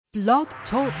Blog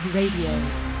Talk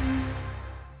Radio.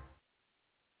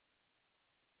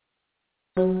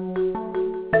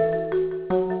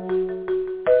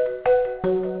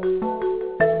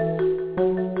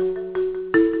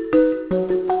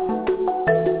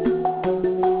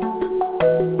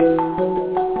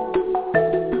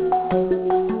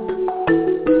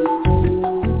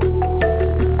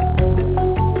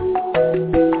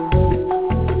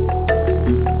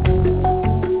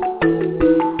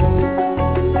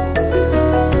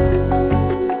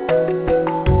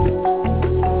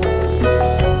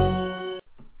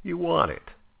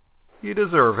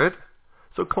 Deserve it,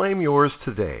 so claim yours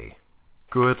today.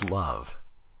 Good love.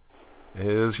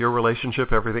 Is your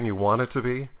relationship everything you want it to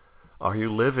be? Are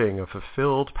you living a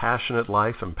fulfilled, passionate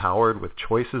life empowered with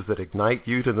choices that ignite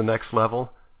you to the next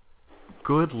level?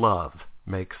 Good love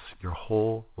makes your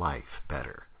whole life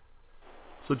better.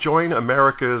 So join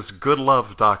America's Good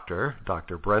Love Doctor,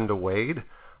 Dr. Brenda Wade,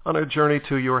 on a journey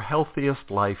to your healthiest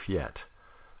life yet.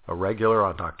 A regular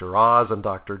on Dr. Oz and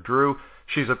Dr. Drew,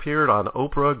 she's appeared on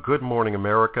Oprah, Good Morning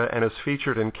America, and is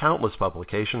featured in countless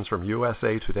publications from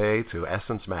USA Today to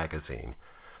Essence Magazine.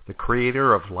 The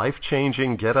creator of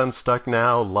life-changing Get Unstuck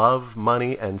Now, Love,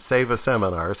 Money, and Save a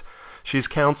seminars, she's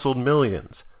counseled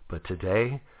millions. But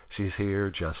today, she's here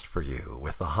just for you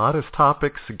with the hottest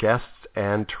topics, guests,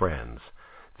 and trends.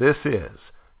 This is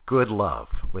Good Love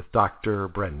with Dr.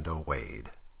 Brenda Wade.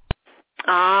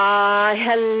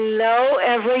 Hello,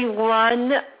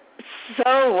 everyone.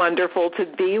 So wonderful to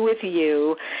be with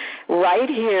you right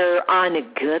here on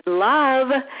Good Love.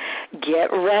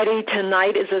 Get ready.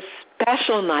 Tonight is a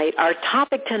special night. Our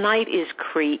topic tonight is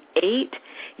Create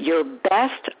Your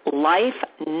Best Life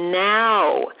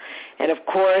Now. And, of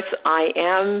course, I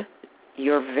am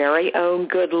your very own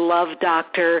Good Love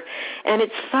Doctor. And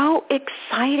it's so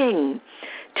exciting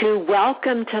to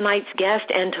welcome tonight's guest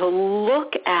and to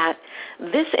look at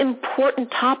this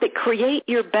important topic, create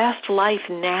your best life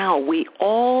now. We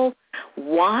all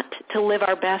want to live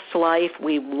our best life.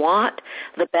 We want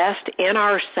the best in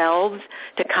ourselves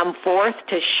to come forth,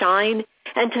 to shine.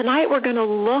 And tonight we're going to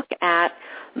look at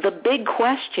the big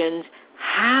questions.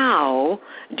 How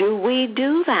do we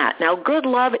do that? Now, good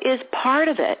love is part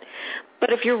of it.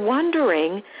 But if you're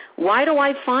wondering, why do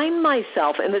I find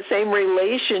myself in the same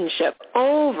relationship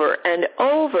over and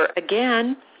over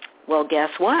again? Well, guess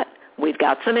what? We've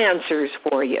got some answers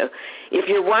for you. If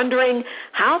you're wondering,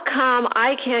 how come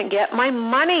I can't get my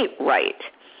money right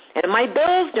and my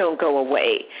bills don't go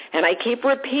away and I keep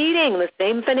repeating the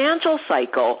same financial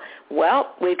cycle?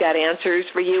 Well, we've got answers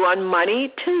for you on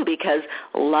money too, because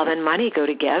love and money go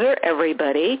together,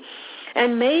 everybody.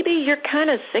 And maybe you're kind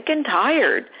of sick and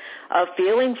tired of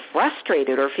feeling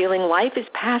frustrated or feeling life is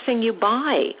passing you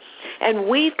by. And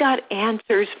we've got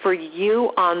answers for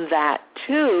you on that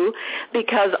too,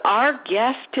 because our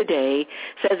guest today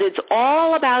says it's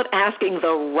all about asking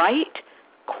the right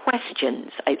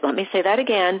questions. Let me say that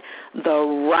again,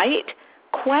 the right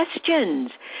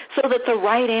questions, so that the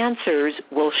right answers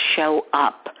will show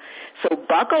up. So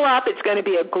buckle up. It's going to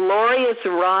be a glorious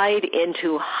ride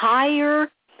into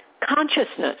higher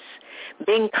consciousness,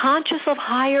 being conscious of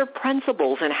higher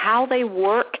principles and how they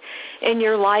work in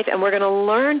your life. And we're going to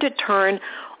learn to turn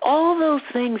all those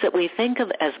things that we think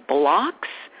of as blocks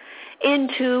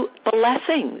into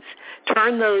blessings.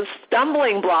 Turn those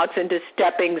stumbling blocks into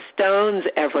stepping stones,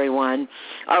 everyone.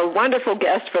 Our wonderful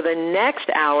guest for the next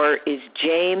hour is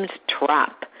James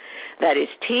Trapp. That is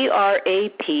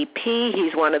T-R-A-P-P.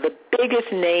 He's one of the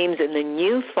biggest names in the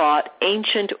New Thought,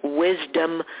 Ancient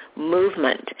Wisdom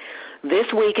movement. This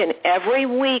week and every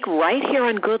week right here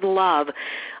on Good Love,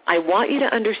 I want you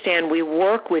to understand we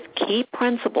work with key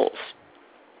principles.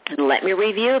 And let me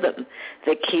review them.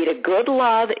 The key to good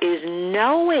love is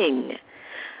knowing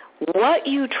what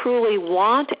you truly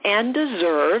want and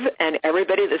deserve. And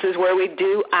everybody, this is where we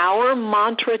do our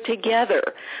mantra together.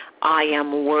 I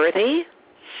am worthy.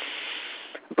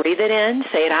 Breathe it in.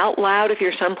 Say it out loud. If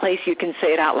you're someplace, you can say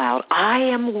it out loud. I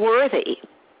am worthy.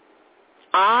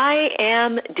 I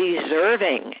am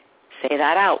deserving. Say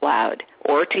that out loud,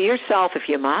 or to yourself if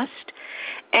you must.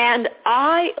 And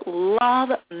I love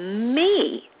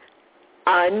me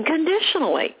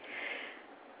unconditionally.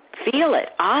 Feel it.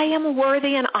 I am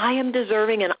worthy and I am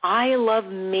deserving and I love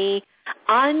me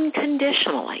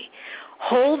unconditionally.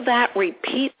 Hold that,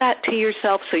 repeat that to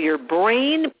yourself so your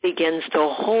brain begins to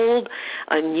hold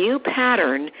a new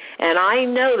pattern. And I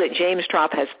know that James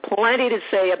Trapp has plenty to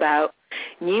say about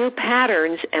new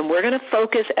patterns, and we're going to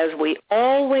focus, as we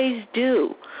always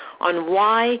do, on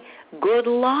why good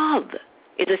love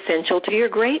is essential to your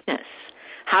greatness.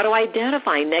 how to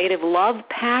identify negative love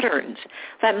patterns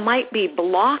that might be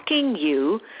blocking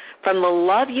you from the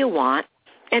love you want,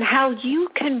 and how you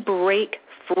can break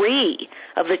free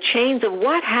of the chains of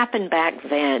what happened back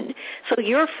then, so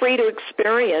you're free to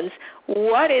experience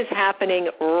what is happening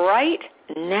right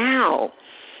now.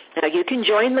 Now, you can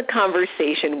join the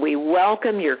conversation. We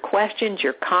welcome your questions,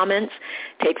 your comments.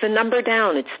 Take the number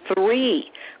down. It's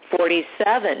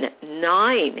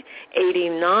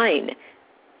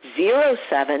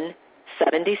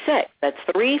 347-989-0776. That's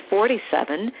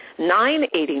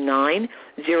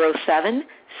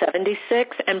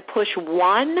 347-989-0776, and push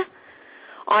 1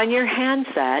 on your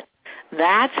handset.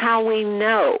 That's how we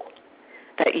know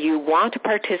that you want to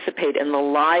participate in the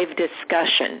live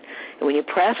discussion. And when you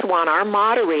press 1, our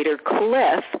moderator,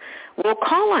 Cliff, will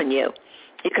call on you.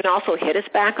 You can also hit us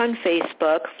back on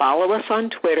Facebook, follow us on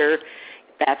Twitter.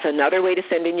 That's another way to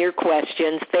send in your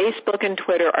questions. Facebook and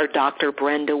Twitter are Dr.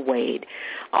 Brenda Wade.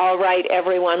 All right,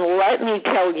 everyone, let me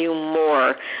tell you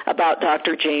more about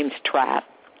Dr. James Trapp.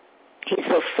 He's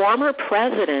the former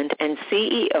president and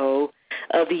CEO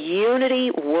of Unity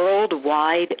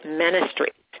Worldwide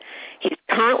Ministries. He's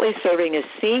currently serving as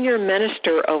Senior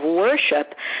Minister of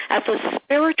Worship at the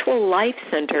Spiritual Life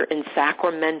Center in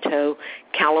Sacramento,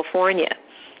 California.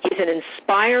 He's an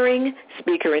inspiring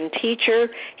speaker and teacher.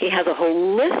 He has a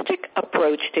holistic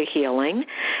approach to healing,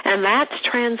 and that's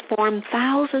transformed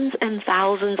thousands and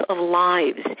thousands of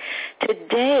lives.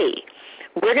 Today,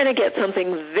 we're going to get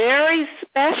something very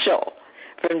special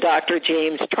from Dr.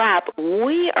 James Trapp.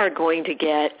 We are going to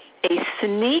get a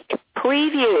sneak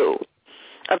preview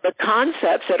of the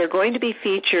concepts that are going to be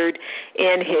featured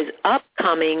in his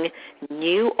upcoming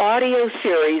new audio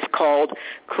series called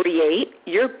Create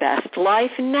Your Best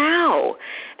Life Now.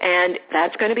 And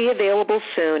that's going to be available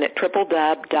soon at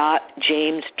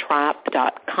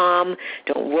www.jamestrapp.com.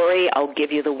 Don't worry, I'll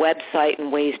give you the website and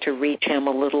ways to reach him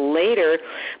a little later.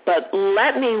 But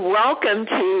let me welcome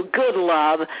to Good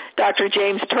Love, Dr.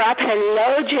 James Trapp.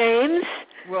 Hello, James.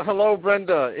 Well, hello,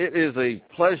 Brenda. It is a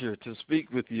pleasure to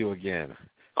speak with you again.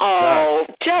 Oh,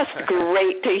 just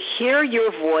great to hear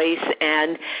your voice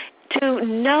and to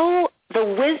know the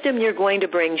wisdom you're going to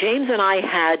bring. James and I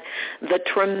had the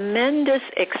tremendous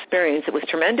experience, it was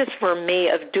tremendous for me,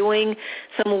 of doing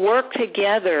some work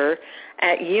together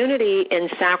at Unity in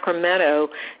Sacramento,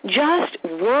 just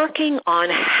working on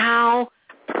how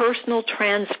personal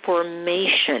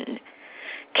transformation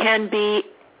can be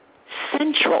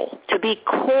central, to be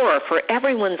core for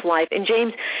everyone's life. And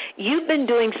James, you've been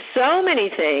doing so many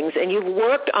things, and you've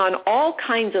worked on all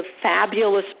kinds of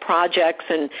fabulous projects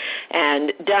and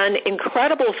done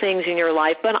incredible things in your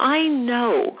life. But I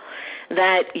know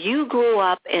that you grew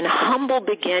up in humble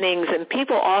beginnings, and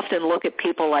people often look at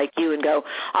people like you and go,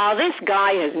 oh, this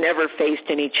guy has never faced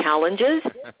any challenges.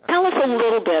 Tell us a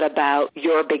little bit about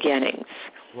your beginnings.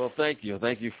 Well, thank you.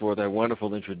 Thank you for that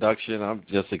wonderful introduction. I'm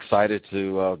just excited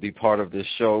to be part of this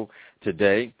show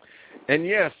today. And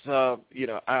yes, I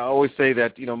always say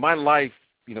that, my life,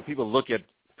 people look at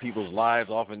people's lives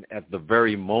often at the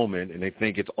very moment, and they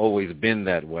think it's always been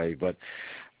that way. But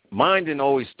mine didn't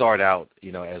always start out,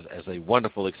 as a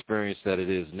wonderful experience that it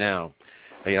is now.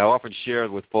 I often share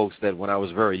with folks that when I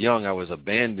was very young, I was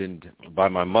abandoned by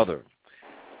my mother.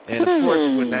 And, of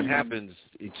course, when that happens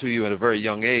to you at a very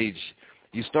young age,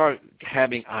 you start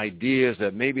having ideas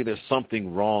that maybe there's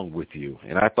something wrong with you.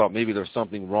 And I thought maybe there's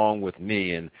something wrong with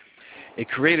me. And it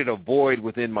created a void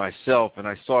within myself, and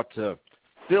I sought to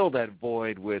fill that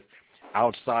void with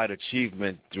outside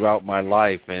achievement throughout my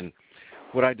life. And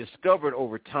what I discovered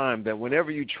over time, that whenever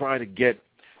you try to get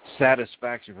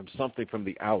satisfaction from something from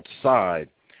the outside,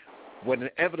 what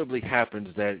inevitably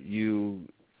happens that you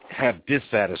have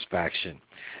dissatisfaction.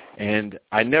 And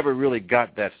I never really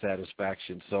got that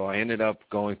satisfaction, so I ended up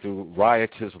going through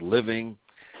riotous living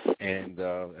and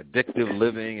addictive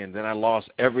living, and then I lost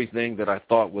everything that I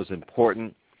thought was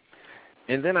important.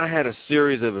 And then I had a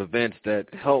series of events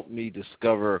that helped me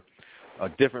discover a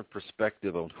different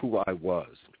perspective on who I was,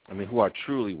 who I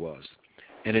truly was.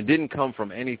 And it didn't come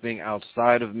from anything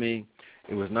outside of me.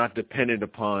 It was not dependent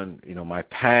upon, my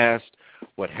past,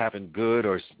 what happened good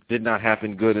or did not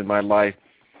happen good in my life.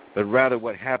 But rather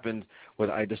what happened was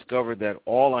I discovered that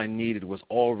all I needed was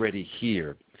already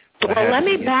here. Well, let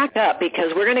me back up,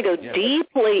 because we're going to go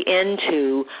deeply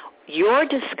into your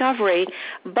discovery,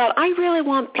 but I really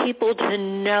want people to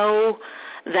know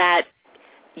that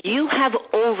you have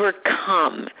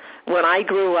overcome. When I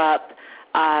grew up,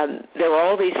 there were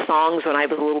all these songs when I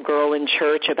was a little girl in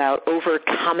church about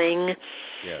overcoming.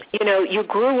 Yes. You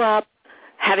grew up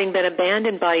having been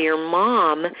abandoned by your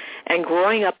mom and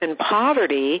growing up in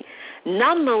poverty,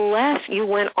 nonetheless, you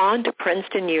went on to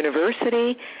Princeton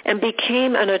University and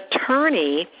became an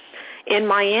attorney in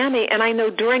Miami. And I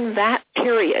know during that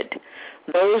period,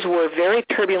 those were very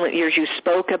turbulent years. You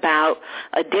spoke about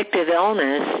addictive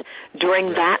illness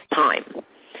during that time.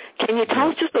 Can you tell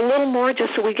us just a little more,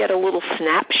 just so we get a little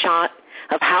snapshot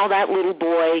of how that little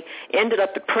boy ended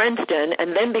up at Princeton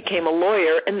and then became a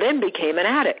lawyer and then became an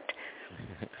addict?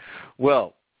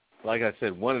 Well, like I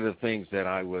said, one of the things that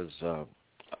I was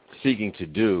seeking to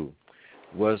do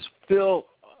was fill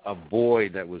a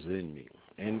void that was in me.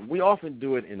 And we often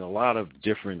do it in a lot of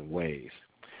different ways.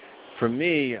 For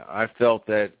me, I felt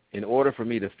that in order for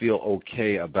me to feel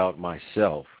okay about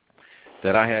myself,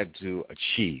 that I had to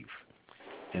achieve.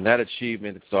 And that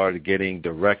achievement started getting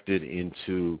directed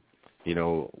into,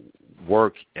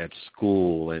 work at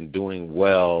school and doing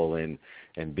well and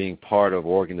being part of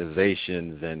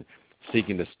organizations and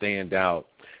seeking to stand out,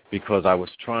 because I was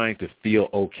trying to feel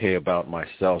okay about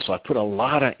myself. So I put a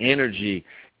lot of energy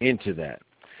into that.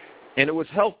 And it was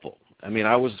helpful. I mean,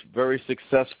 I was very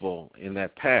successful in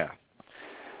that path.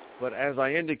 But as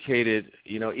I indicated,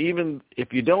 even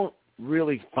if you don't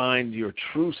really find your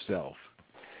true self,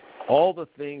 all the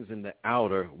things in the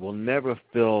outer will never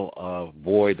fill a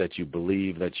void that you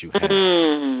believe that you have.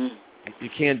 You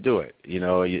can't do it.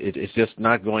 It's just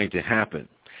not going to happen.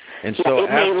 And so it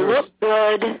may look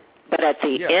good, but at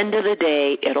the end of the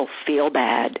day, it'll feel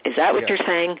bad. Is that what you're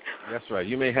saying? That's right.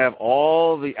 You may have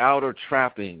all the outer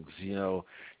trappings,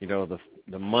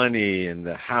 the money and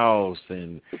the house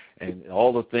and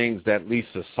all the things that at least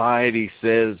society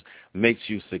says makes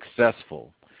you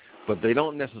successful, but they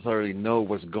don't necessarily know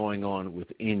what's going on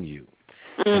within you.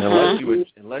 And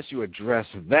unless you address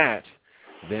that,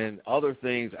 then other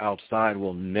things outside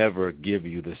will never give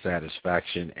you the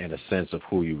satisfaction and a sense of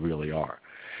who you really are.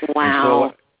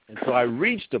 Wow. And so I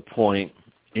reached a point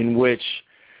in which,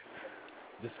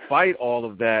 despite all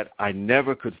of that, I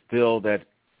never could fill that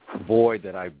void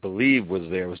that I believed was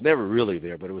there. It was never really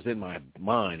there, but it was in my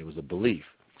mind. It was a belief.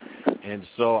 And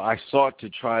so I sought to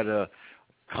try to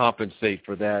compensate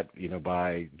for that,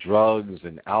 by drugs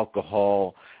and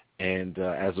alcohol. And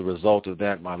as a result of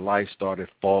that, my life started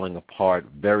falling apart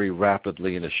very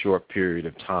rapidly in a short period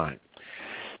of time.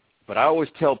 But I always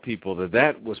tell people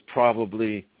that was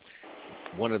probably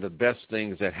one of the best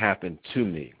things that happened to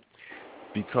me,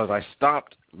 because I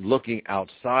stopped looking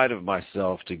outside of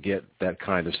myself to get that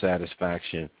kind of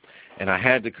satisfaction, and I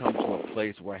had to come to a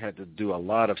place where I had to do a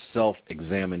lot of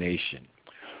self-examination.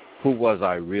 Who was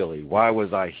I really? Why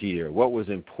was I here? What was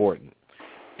important?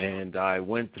 And I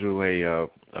went through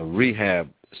a rehab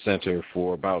center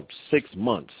for about 6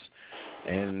 months.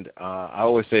 And I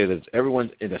always say that everyone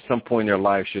at some point in their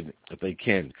life should, if they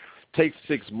can, take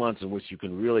 6 months in which you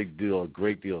can really do a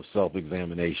great deal of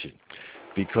self-examination,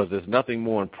 because there's nothing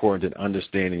more important than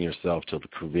understanding yourself to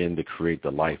begin to create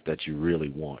the life that you really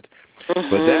want. But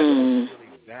that's really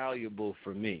valuable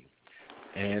for me.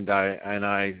 And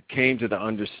I came to the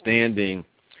understanding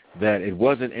that it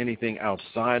wasn't anything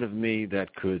outside of me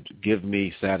that could give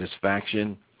me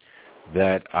satisfaction,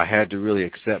 that I had to really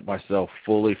accept myself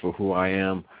fully for who I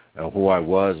am, who I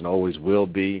was and always will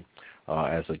be,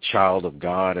 as a child of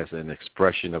God, as an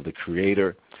expression of the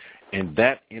Creator. And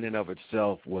that in and of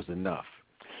itself was enough.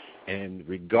 And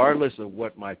regardless of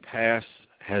what my past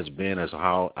has been, as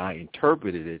how I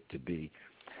interpreted it to be,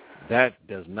 that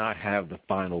does not have the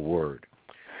final word.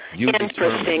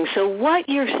 Interesting. So what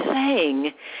you're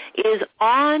saying is,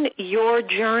 on your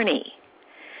journey,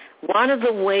 one of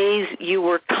the ways you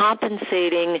were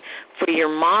compensating for your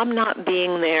mom not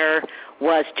being there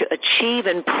was to achieve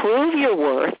and prove your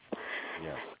worth.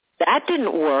 Yes. That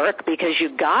didn't work because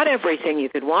you got everything you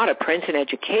could want, a Princeton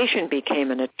education,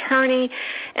 became an attorney,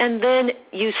 and then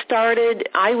you started,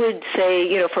 I would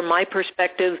say, from my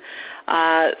perspective,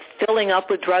 filling up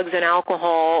with drugs and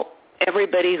alcohol.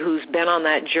 Everybody who's been on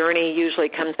that journey usually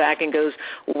comes back and goes,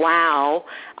 wow,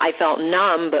 I felt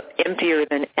numb but emptier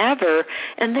than ever.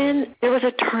 And then there was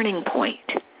a turning point.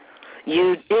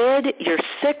 You did your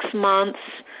 6 months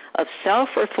of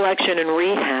self-reflection and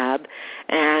rehab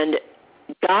and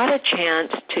got a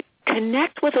chance to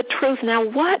connect with the truth. Now,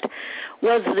 what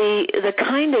was the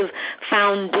kind of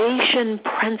foundation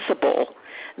principle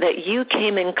that you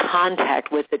came in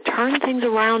contact with that turned things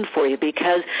around for you?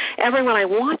 Because, everyone, I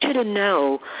want you to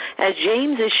know, as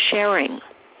James is sharing,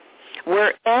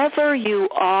 wherever you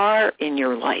are in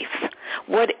your life,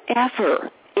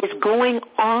 whatever is going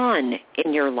on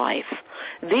in your life,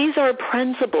 these are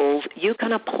principles you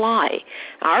can apply.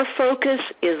 Our focus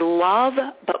is love,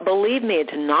 but believe me,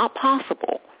 it's not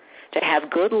possible to have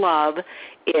good love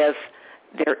if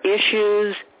there are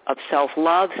issues of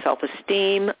self-love,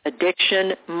 self-esteem,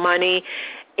 addiction, money,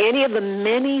 any of the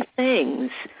many things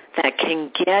that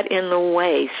can get in the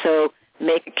way. So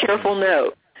make a careful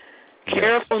note.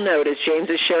 Careful note as James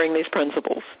is sharing these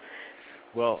principles.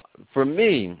 Well, for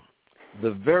me,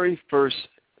 the very first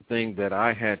thing that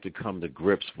I had to come to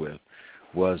grips with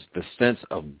was the sense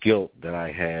of guilt that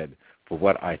I had for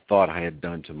what I thought I had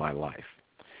done to my life.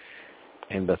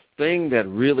 And the thing that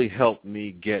really helped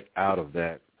me get out of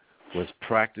that was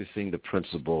practicing the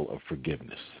principle of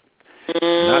forgiveness.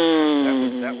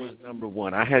 That was number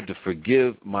one. I had to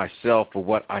forgive myself for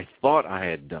what I thought I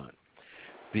had done,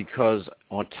 because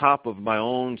on top of my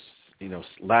own,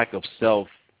 lack of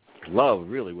self-love,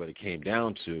 really what it came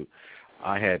down to,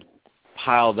 I had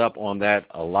piled up on that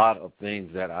a lot of things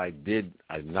that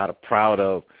I'm not proud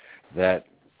of, that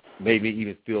made me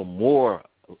even feel more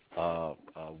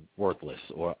worthless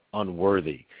or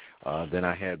unworthy than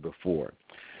I had before.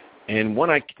 And when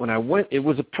I went, it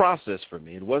was a process for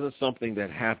me. It wasn't something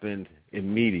that happened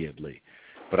immediately,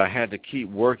 but I had to keep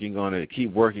working on it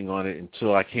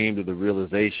until I came to the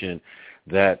realization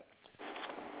that,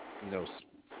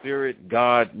 Spirit,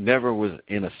 God never was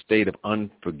in a state of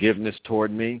unforgiveness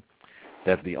toward me,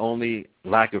 that the only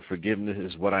lack of forgiveness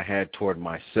is what I had toward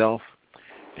myself.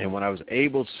 And when I was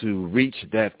able to reach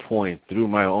that point through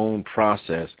my own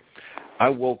process, I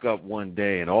woke up one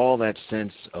day and all that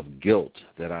sense of guilt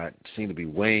that I seemed to be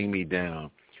weighing me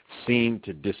down seemed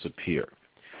to disappear.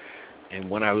 And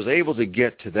when I was able to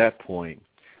get to that point,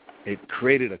 it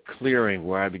created a clearing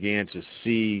where I began to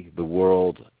see the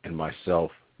world and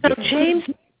myself differently. So, James,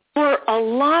 for a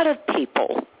lot of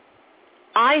people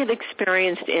I have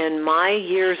experienced in my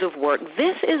years of work,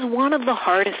 this is one of the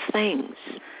hardest things.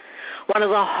 One of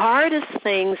the hardest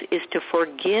things is to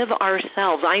forgive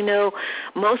ourselves. I know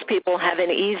most people have an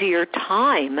easier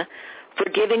time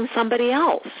forgiving somebody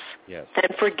else than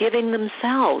forgiving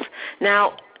themselves.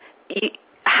 Now,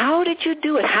 how did you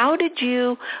do it? How did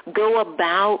you go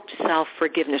about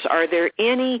self-forgiveness? Are there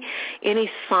any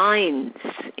signs,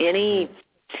 any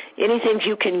things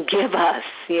you can give us,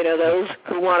 those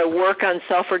who want to work on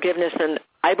self-forgiveness? And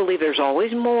I believe there's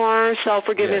always more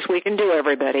self-forgiveness we can do,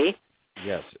 everybody.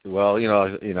 Yes. Well,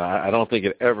 I don't think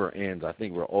it ever ends. I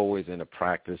think we're always in a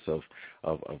practice of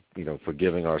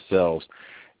forgiving ourselves,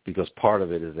 because part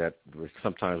of it is that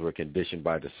sometimes we're conditioned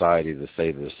by society to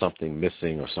say there's something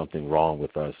missing or something wrong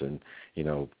with us, and,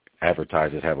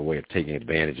 advertisers have a way of taking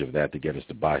advantage of that to get us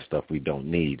to buy stuff we don't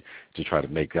need to try to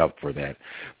make up for that.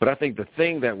 But I think the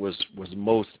thing that was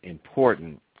most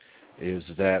important is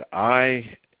that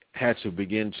I had to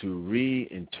begin to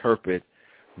reinterpret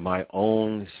my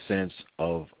own sense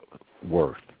of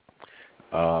worth.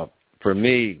 For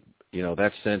me,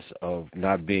 that sense of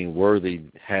not being worthy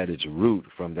had its root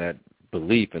from that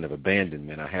belief and of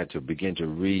abandonment. I had to begin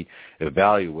to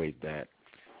reevaluate that.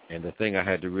 And the thing I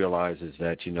had to realize is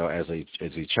that, as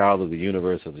a child of the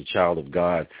universe, as a child of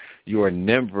God, you are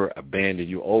never abandoned.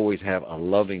 You always have a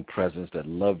loving presence that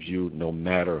loves you no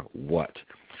matter what.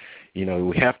 We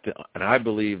have to, and I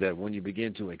believe that when you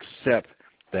begin to accept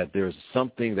that there's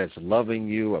something that's loving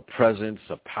you, a presence,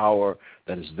 a power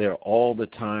that is there all the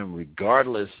time,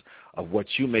 regardless of what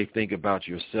you may think about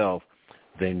yourself,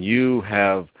 then you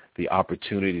have the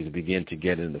opportunity to begin to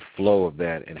get in the flow of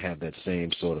that and have that same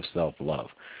sort of self-love.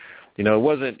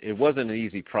 It wasn't an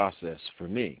easy process for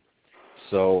me.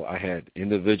 So I had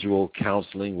individual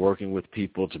counseling, working with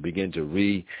people to begin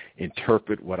to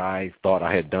reinterpret what I thought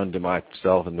I had done to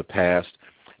myself in the past,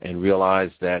 and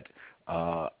realize that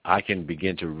I can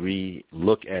begin to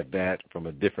re-look at that from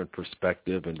a different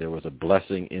perspective, and there was a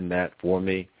blessing in that for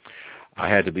me. I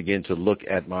had to begin to look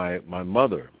at my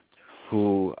mother,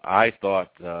 who I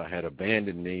thought had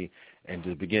abandoned me, and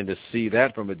to begin to see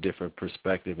that from a different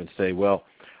perspective and say, well,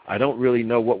 I don't really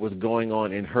know what was going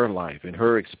on in her life, in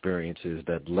her experiences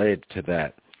that led to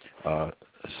that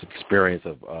experience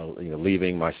of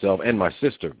leaving myself and my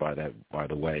sister, by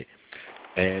the way.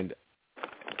 And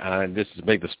this is to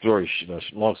make the story,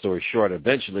 long story short,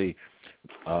 eventually,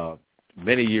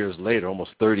 many years later,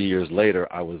 almost 30 years later,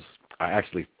 I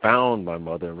actually found my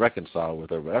mother and reconciled with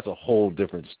her, but that's a whole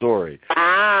different story.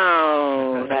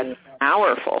 Wow, that's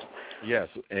powerful. Yes,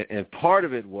 and part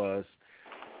of it was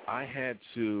I had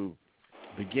to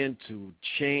begin to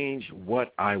change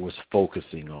what I was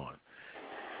focusing on.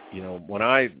 When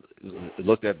I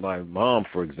looked at my mom,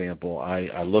 for example,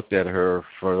 I looked at her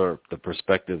for the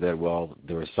perspective that, well,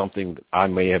 there was something I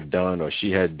may have done or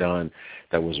she had done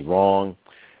that was wrong,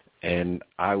 and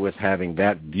I was having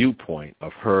that viewpoint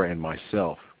of her and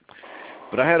myself.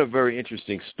 But I had a very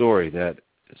interesting story that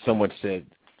someone said,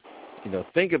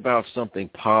 think about something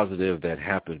positive that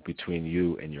happened between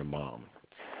you and your mom.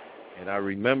 And I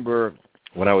remember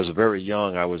when I was very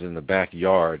young, I was in the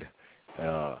backyard, in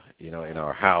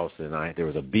our house, and there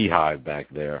was a beehive back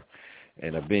there.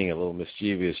 And being a little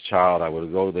mischievous child, I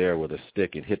would go there with a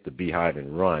stick and hit the beehive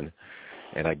and run.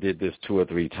 And I did this 2 or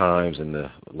 3 times. And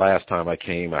the last time I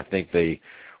came, I think they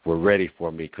were ready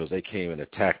for me because they came and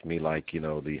attacked me like,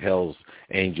 the Hell's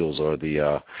Angels or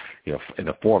the, in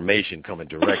a formation coming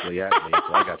directly at me.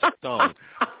 So I got stung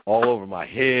all over my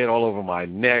head, all over my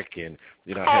neck, and,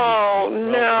 I had all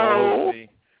over me.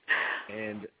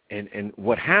 And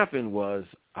what happened was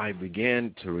I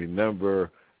began to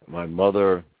remember my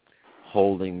mother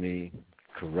holding me,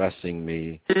 caressing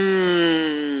me.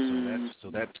 So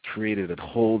that created a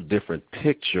whole different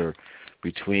picture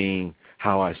between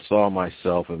how I saw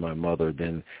myself and my mother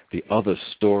than the other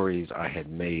stories I had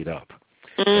made up.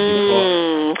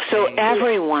 So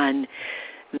everyone,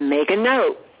 make a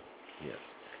note. Yes.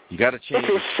 You got to change.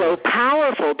 This is so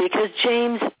powerful because,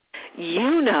 James,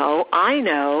 I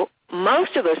know,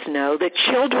 most of us know that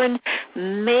children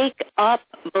make up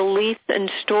beliefs and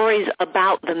stories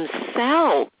about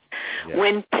themselves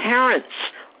when parents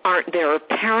aren't there, or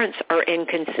parents are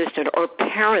inconsistent, or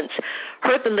parents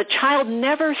hurt them. The child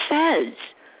never says,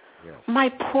 my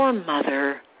poor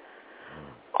mother,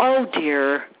 oh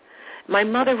dear, my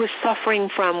mother was suffering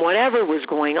from whatever was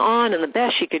going on, and the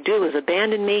best she could do was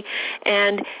abandon me,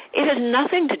 and it has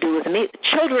nothing to do with me.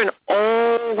 Children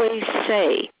always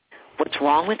say, what's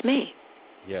wrong with me?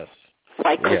 Yes.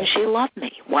 Why couldn't she love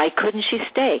me? Why couldn't she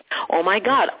stay? Oh, my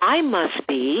God, I must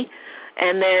be.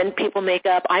 And then people make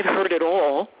up, I've heard it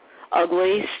all,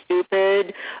 ugly,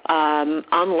 stupid,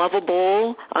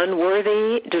 unlovable,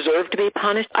 unworthy, deserve to be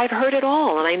punished. I've heard it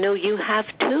all, and I know you have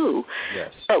too.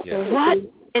 Yes. But what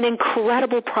an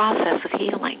incredible process of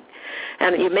healing.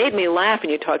 And you made me laugh when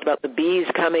you talked about the bees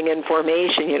coming in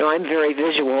formation. I'm very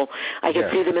visual. I can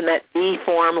see them in that bee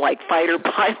form like fighter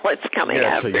pilots coming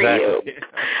after you.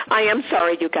 I am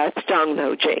sorry you got stung,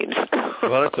 though, James.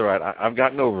 Well, that's all right. I've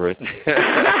gotten over it.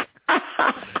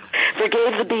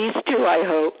 Forgave the bees, too, I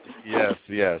hope.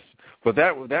 Yes. But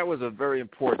that was a very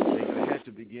important thing. I had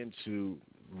to begin to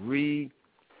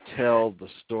retell the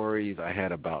stories I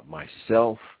had about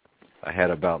myself, I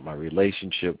had about my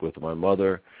relationship with my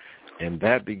mother, and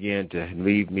that began to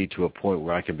lead me to a point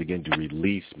where I can begin to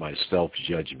release my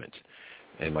self-judgment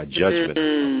and my judgment of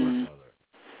my mother.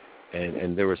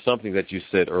 And there was something that you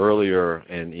said earlier,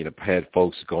 and had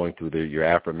folks going through your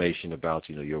affirmation about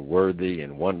you're worthy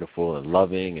and wonderful and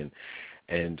loving,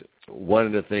 and one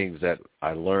of the things that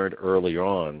I learned early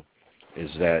on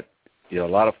is that a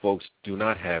lot of folks do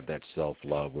not have that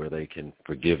self-love where they can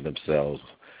forgive themselves.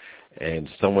 And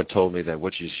someone told me that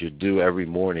what you should do every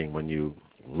morning when you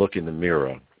look in the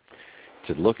mirror,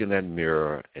 to look in that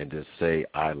mirror and to say,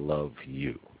 I love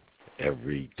you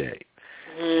every day.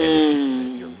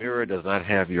 And if your mirror does not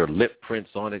have your lip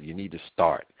prints on it, you need to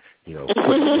start, putting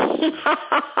it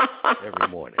every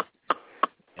morning.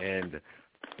 And,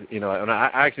 and I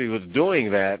actually was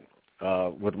doing that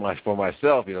for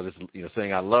myself,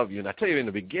 saying I love you. And I tell you, in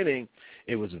the beginning,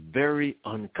 it was very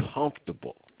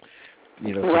uncomfortable, to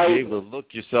be able to look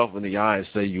yourself in the eye and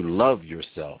say you love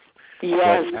yourself.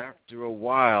 Yes. But after a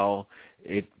while,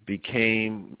 it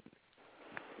became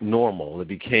normal. It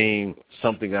became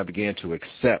something I began to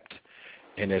accept.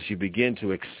 And as you begin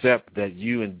to accept that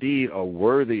you indeed are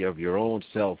worthy of your own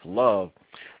self-love,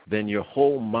 then your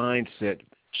whole mindset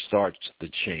starts to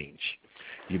change.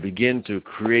 You begin to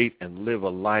create and live a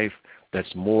life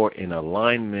that's more in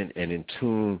alignment and in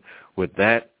tune with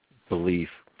that belief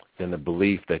than the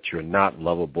belief that you're not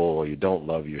lovable or you don't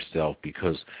love yourself,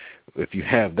 because if you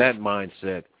have that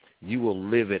mindset, you will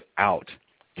live it out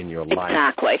in your life.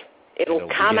 Exactly. It'll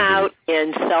come out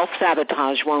in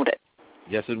self-sabotage, won't it?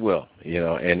 Yes, it will.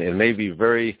 And it may be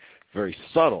very, very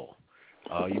subtle.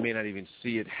 You may not even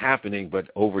see it happening, but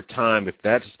over time, if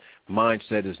that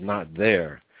mindset is not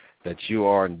there, that you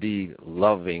are indeed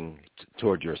loving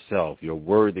toward yourself, you're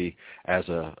worthy as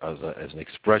an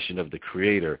expression of the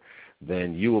Creator,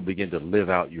 then you will begin to live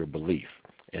out your belief.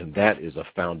 And that is a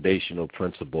foundational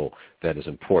principle that is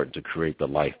important to create the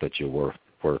life that you're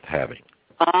worth having.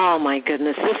 Oh, my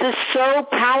goodness. This is so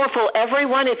powerful.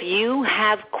 Everyone, if you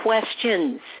have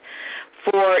questions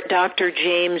for Dr.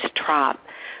 James Trapp,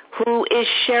 who is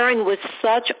sharing with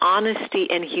such honesty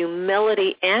and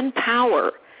humility and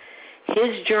power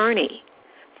his journey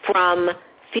from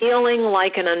feeling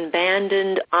like an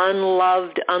abandoned,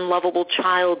 unloved, unlovable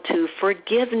child to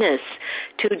forgiveness,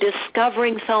 to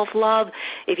discovering self-love.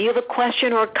 If you have a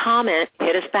question or comment,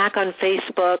 hit us back on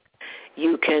Facebook,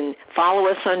 You can follow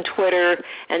us on Twitter,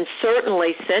 and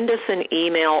certainly send us an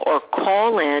email or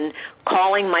call in.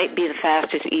 Calling might be the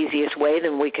fastest, easiest way.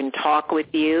 Then we can talk with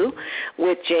you,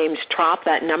 with James Trapp.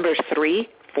 That number is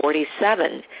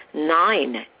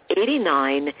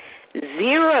 347-989-0776.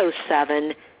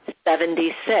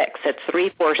 That's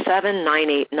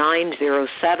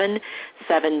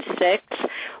 347-989-0776.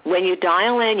 When you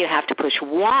dial in, you have to push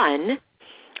 1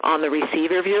 on the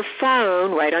receiver of your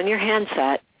phone, right on your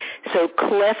handset, so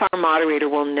Cliff, our moderator,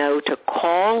 will know to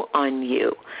call on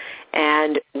you.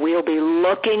 And we'll be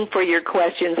looking for your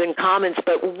questions and comments.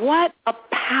 But what a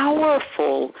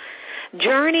powerful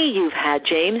journey you've had,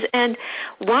 James. And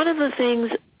one of the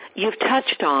things you've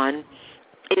touched on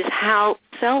is how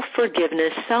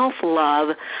self-forgiveness,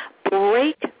 self-love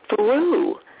break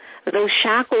through those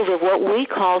shackles of what we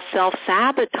call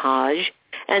self-sabotage.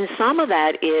 And some of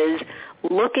that is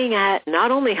looking at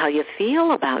not only how you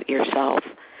feel about yourself,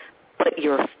 but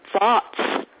your thoughts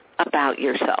about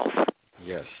yourself.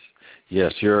 Yes.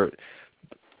 Yes, your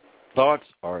thoughts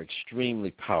are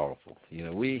extremely powerful.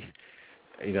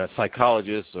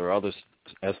 Psychologists or others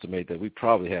estimate that we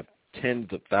probably have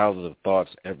tens of thousands of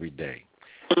thoughts every day.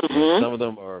 Mm-hmm. Some of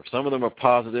them are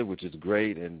positive, which is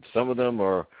great, and some of them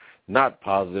are not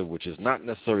positive, which is not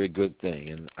necessarily a good thing.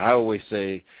 And I always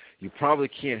say you probably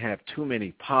can't have too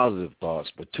many positive thoughts,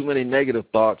 but too many negative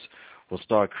thoughts will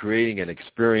start creating an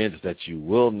experience that you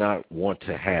will not want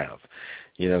to have.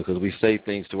 Because we say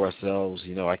things to ourselves,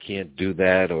 I can't do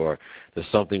that, or there's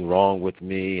something wrong with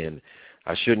me, and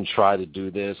I shouldn't try to do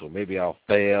this, or maybe I'll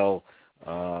fail.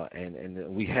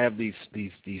 And we have these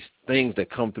things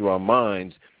that come through our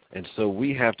minds, and so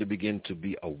we have to begin to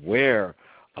be aware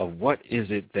of what is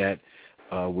it that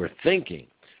we're thinking,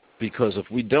 because if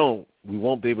we don't, we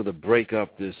won't be able to break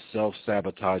up this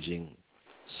self-sabotaging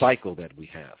cycle that we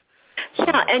have.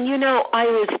 Yeah, and I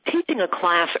was teaching a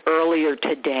class earlier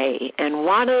today, and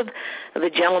one of the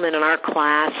gentlemen in our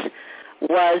class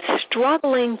was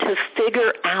struggling to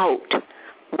figure out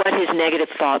what his negative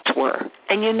thoughts were.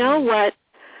 And you know what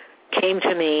came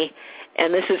to me,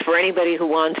 and this is for anybody who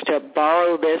wants to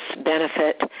borrow this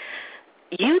benefit,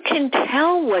 you can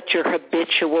tell what your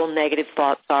habitual negative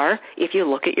thoughts are if you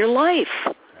look at your life.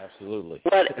 Absolutely.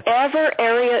 Whatever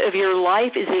area of your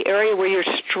life is the area where you're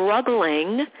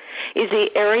struggling, is the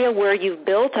area where you've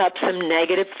built up some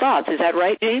negative thoughts. Is that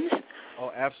right, James?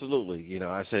 Oh, absolutely.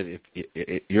 I said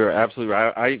you're absolutely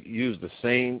right. I use the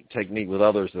same technique with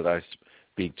others that I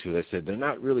speak to. They said they're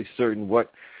not really certain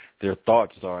what their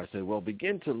thoughts are. I said, well,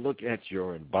 begin to look at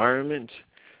your environment.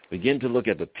 Begin to look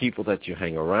at the people that you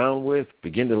hang around with.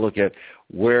 Begin to look at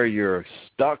where you're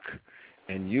stuck.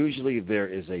 And usually there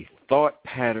is a thought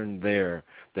pattern there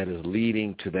that is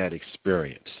leading to that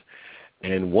experience.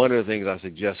 And one of the things I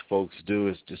suggest folks do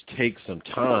is just take some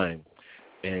time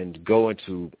and go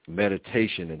into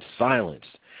meditation and silence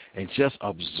and just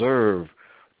observe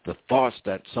the thoughts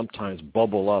that sometimes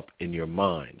bubble up in your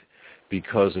mind.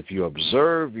 Because if you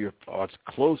observe your thoughts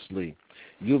closely,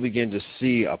 you'll begin to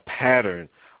see a pattern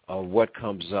of what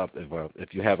comes up.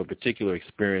 If you have a particular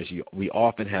experience, we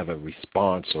often have a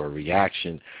response or a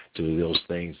reaction to those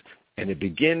things, and it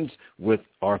begins with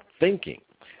our thinking.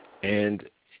 And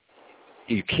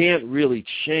you can't really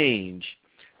change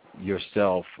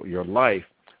yourself or your life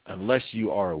unless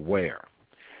you are aware.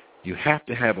 You have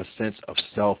to have a sense of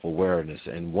self-awareness.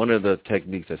 And one of the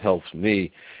techniques that helps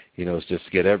me, is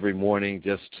just get every morning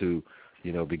just to,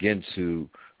 begin to,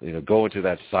 go into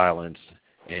that silence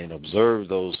and observe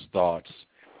those thoughts.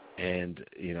 And,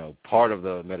 part of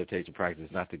the meditation practice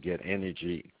is not to get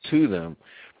energy to them,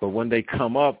 but when they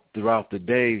come up throughout the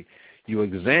day, you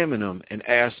examine them and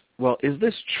ask, well, is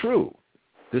this true?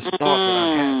 This thought that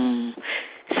I'm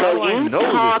having. So you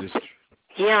talk,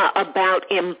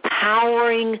 about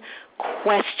empowering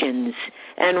questions.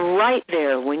 And right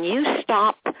there, when you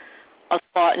stop a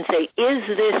thought and say,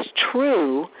 is this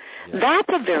true? Yeah. That's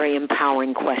a very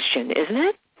empowering question, isn't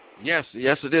it? Yes,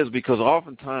 it is, because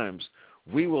oftentimes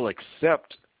we will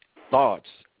accept thoughts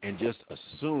and just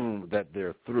assume that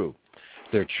they're true,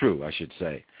 I should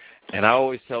say. And I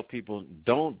always tell people,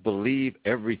 don't believe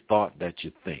every thought that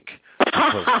you think.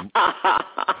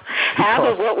 Half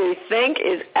of what we think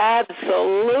is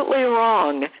absolutely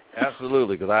wrong.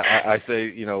 Absolutely, because I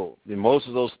say, most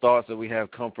of those thoughts that we have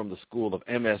come from the school of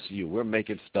MSU. We're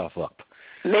making stuff up.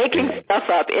 Making stuff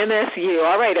up, MSU.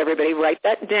 All right, everybody, write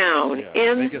that down. Yeah,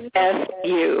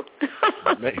 MSU.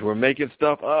 We're making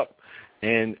stuff up.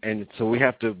 And so we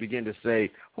have to begin to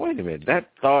say, wait a minute, that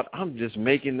thought, I'm just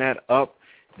making that up.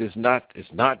 It's not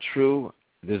true.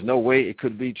 There's no way it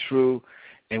could be true.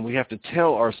 And we have to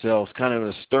tell ourselves kind of in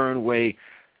a stern way,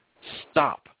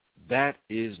 stop. that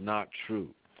is not true,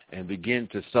 and begin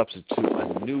to substitute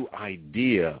a new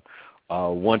idea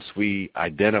once we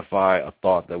identify a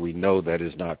thought that we know that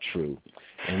is not true,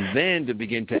 and then to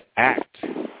begin to act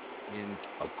in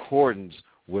accordance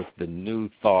with the new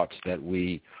thoughts that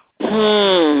we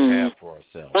have for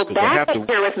ourselves. Well, back up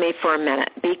here with me for a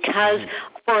minute, because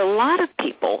for a lot of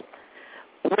people,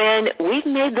 when we've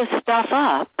made this stuff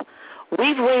up,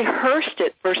 we've rehearsed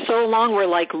it for so long, we're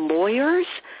like lawyers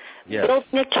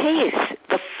building a case.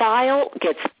 The file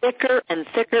gets thicker and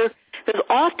thicker, because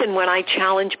often when I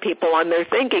challenge people on their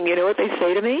thinking, you know what they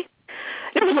say to me?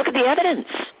 Look at the evidence.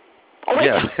 Oh,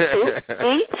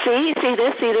 wait, see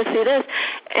this.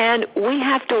 And we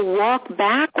have to walk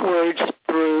backwards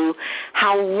through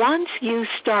how once you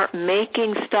start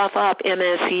making stuff up,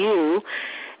 MSU,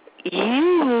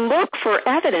 you look for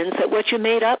evidence that what you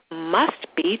made up must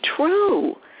be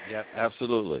true. Yeah,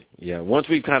 absolutely. Yeah, once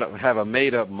we kind of have a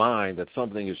made-up mind that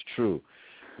something is true,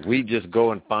 we just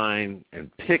go and find and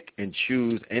pick and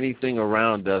choose anything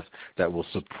around us that will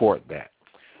support that.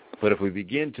 But if we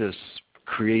begin to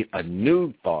create a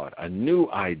new thought, a new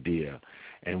idea,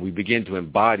 and we begin to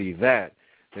embody that,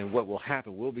 then what will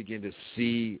happen, we'll begin to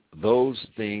see those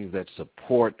things that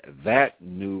support that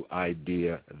new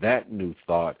idea, that new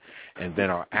thought, and then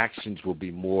our actions will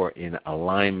be more in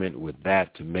alignment with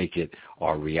that to make it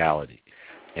our reality.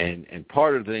 And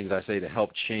part of the things I say to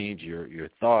help change your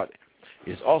thought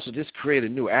is also just create a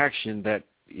new action that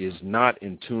is not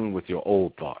in tune with your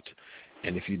old thought.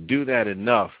 And if you do that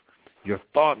enough, your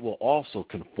thought will also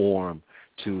conform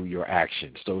to your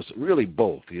actions. So it's really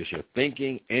both. It's your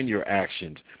thinking and your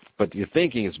actions. But your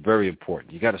thinking is very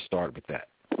important. You got to start with that.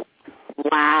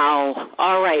 Wow.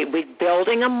 All right. We're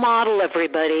building a model,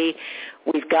 everybody.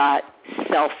 We've got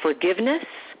self-forgiveness.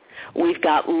 We've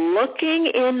got looking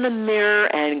in the mirror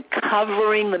and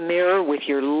covering the mirror with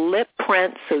your lip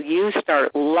print so you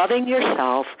start loving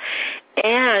yourself.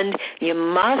 And you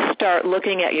must start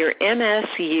looking at your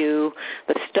MSU,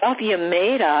 the stuff you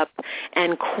made up,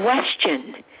 and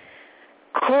question,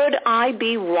 could I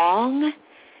be wrong?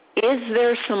 Is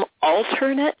there some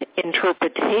alternate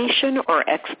interpretation or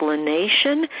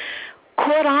explanation?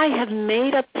 Could I have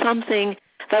made up something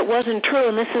that wasn't true?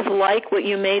 And this is like what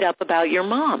you made up about your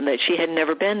mom, that she had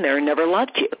never been there and never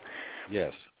loved you.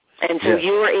 Yes. And so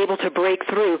you were able to break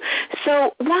through.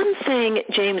 So one thing,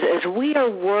 James, as we are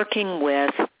working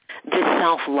with the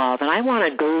self-love, and I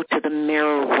want to go to the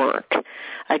mirror work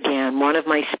again. One of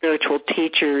my spiritual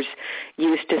teachers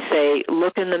used to say,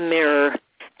 look in the mirror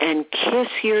and kiss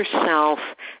yourself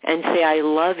and say, I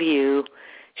love you.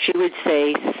 She would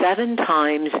say 7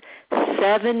 times,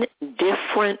 7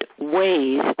 different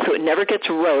ways, so it never gets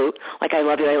rote, like I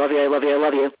love you, I love you, I love you, I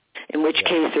love you, in which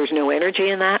case there's no energy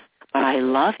in that. But I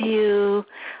love you,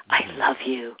 I love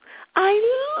you, I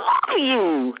love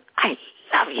you, I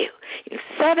love you.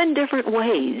 7 different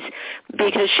ways,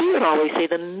 because she would always say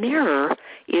the mirror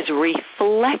is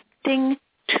reflecting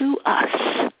to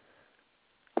us,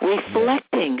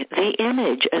 reflecting the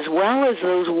image as well as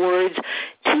those words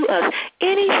to us.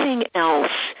 Anything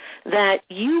else that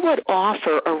you would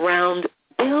offer around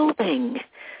building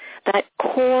that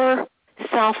core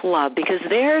self-love, because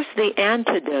there's the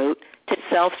antidote to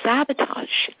self-sabotage.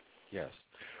 Yes.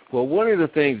 Well, one of the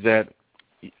things that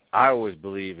I always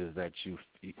believe is that you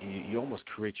almost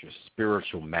create your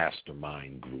spiritual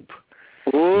mastermind group.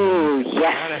 Ooh, yes. You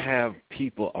got to have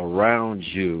people around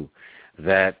you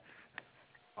that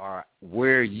are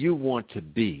where you want to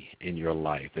be in your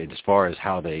life, and as far as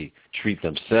how they treat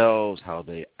themselves, how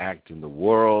they act in the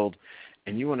world,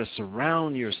 and you want to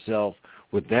surround yourself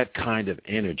with that kind of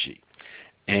energy.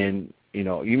 And,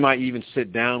 you might even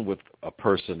sit down with a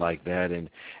person like that and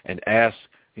ask,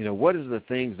 what is the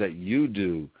things that you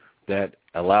do that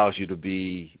allows you to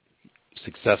be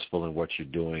successful in what you're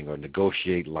doing, or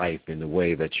negotiate life in the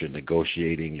way that you're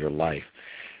negotiating your life?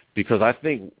 Because I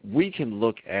think we can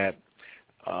look at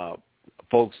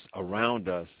folks around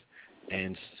us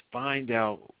and find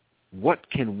out what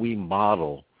can we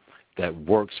model that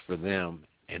works for them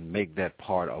and make that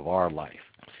part of our life.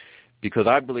 Because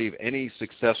I believe any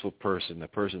successful person, a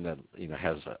person that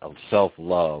has a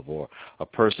self-love, or a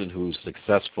person who's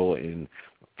successful in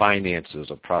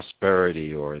finances or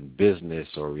prosperity or in business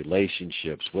or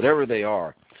relationships, whatever they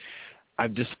are,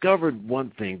 I've discovered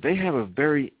one thing. They have a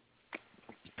very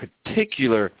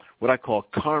particular, what I call,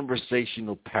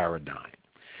 conversational paradigm.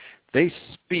 They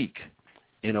speak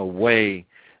in a way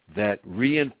that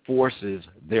reinforces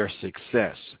their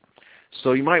success.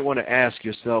 So you might want to ask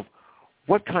yourself,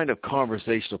 what kind of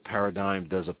conversational paradigm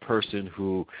does a person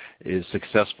who is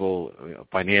successful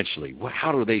financially,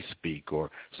 how do they speak?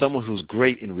 Or someone who's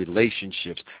great in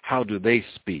relationships, how do they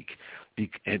speak?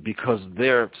 Because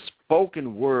their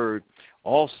spoken word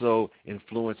also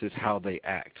influences how they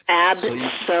act.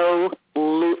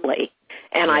 Absolutely.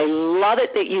 And I love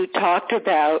it that you talked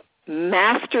about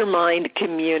mastermind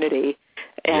community.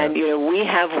 And, we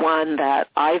have one that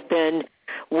I've been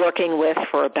working with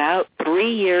for about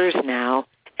 3 years now,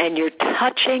 and you're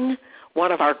touching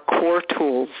one of our core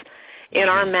tools. In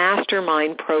our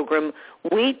mastermind program,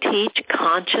 we teach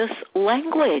conscious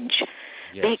language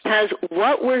because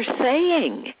what we're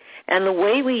saying and the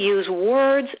way we use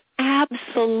words,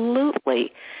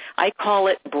 absolutely, I call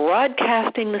it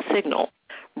broadcasting the signal.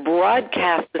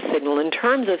 Broadcast the signal in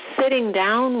terms of sitting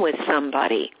down with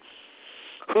somebody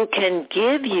who can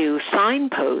give you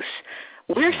signposts.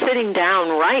 We're sitting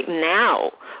down right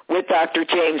now with Dr.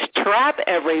 James Trapp,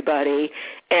 everybody,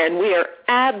 and we are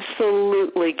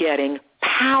absolutely getting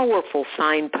powerful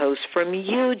signposts from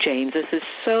you, James. This is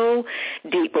so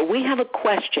deep. But we have a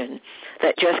question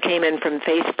that just came in from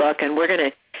Facebook, and we're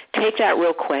going to take that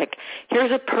real quick.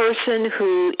 Here's a person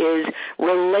who is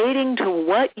relating to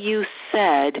what you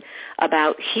said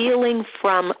about healing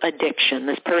from addiction.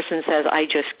 This person says, I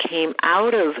just came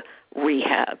out of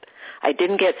rehab. I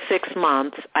didn't get 6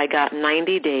 months. I got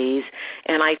 90 days,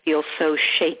 and I feel so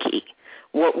shaky.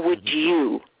 What would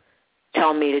you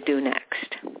tell me to do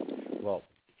next? Well,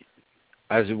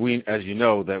 as you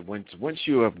know, that once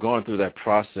you have gone through that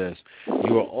process,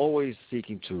 you are always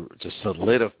seeking to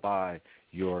solidify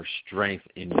your strength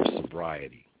in your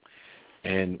sobriety.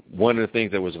 And one of the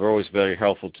things that was always very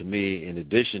helpful to me, in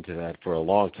addition to that, for a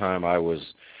long time, I was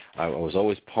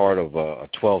always part of a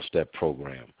 12-step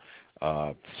program.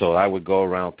 So I would go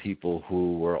around people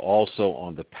who were also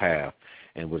on the path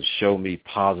and would show me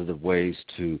positive ways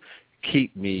to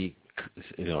keep me,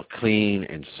 clean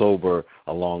and sober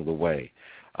along the way.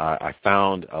 I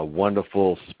found a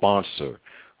wonderful sponsor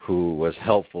who was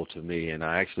helpful to me, and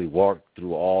I actually walked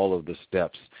through all of the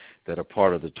steps that are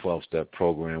part of the 12-step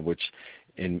program, which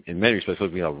in many respects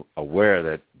makes me aware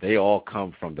that they all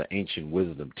come from the ancient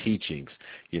wisdom teachings.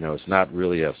 It's not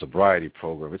really a sobriety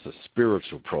program. It's a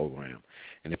spiritual program.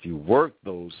 And if you work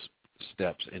those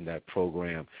steps in that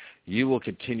program, you will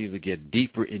continue to get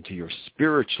deeper into your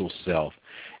spiritual self.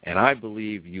 And I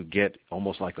believe you get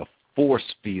almost like a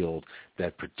force field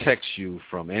that protects you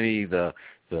from any of the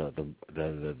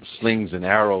slings and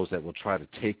arrows that will try to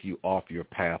take you off your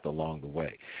path along the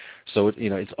way. So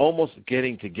it's almost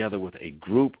getting together with a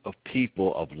group of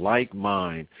people of like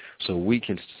mind, so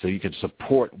you can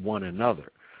support one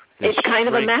another. It's kind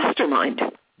of a mastermind.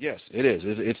 Yes, it is.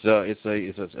 It's a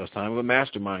time of a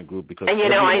mastermind group because.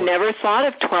 And I never thought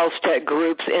of 12-step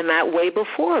groups in that way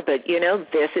before, but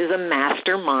this is a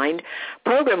mastermind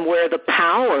program where the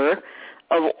power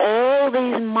of all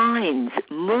these minds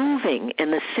moving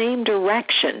in the same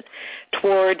direction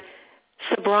toward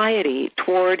sobriety,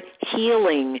 toward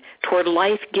healing, toward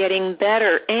life getting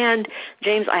better. And,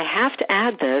 James, I have to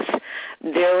add this.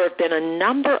 There have been a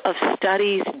number of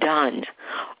studies done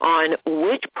on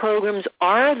which programs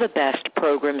are the best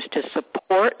programs to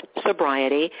support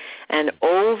sobriety, and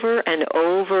over and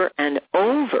over and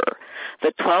over,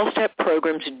 the 12-step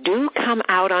programs do come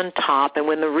out on top. And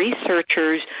when the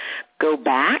researchers go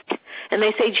back and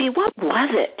they say, gee, what was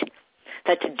it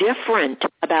that's different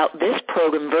about this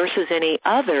program versus any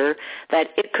other, that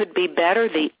it could be better?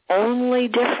 The only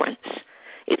difference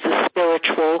is the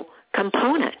spiritual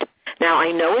component. Now,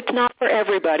 I know it's not for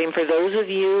everybody, and for those of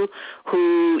you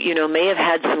who, may have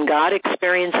had some God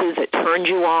experiences that turned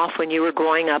you off when you were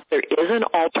growing up, there is an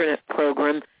alternate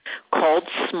program called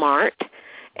SMART,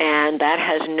 and that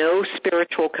has no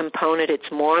spiritual component.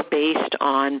 It's more based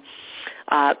on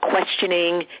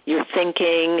questioning your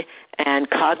thinking and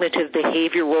cognitive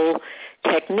behavioral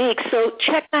techniques. So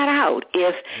check that out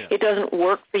if it doesn't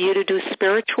work for you to do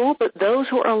spiritual. But those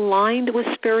who are aligned with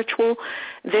spiritual,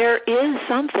 there is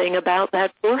something about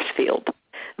that force field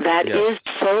that is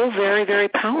so very, very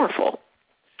powerful.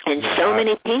 And so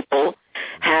many people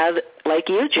have, like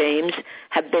you, James,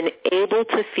 have been able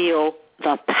to feel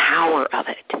the power of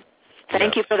it.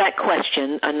 Thank you for that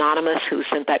question, Anonymous, who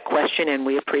sent that question, and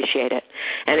we appreciate it.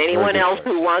 And anyone else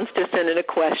who wants to send in a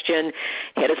question,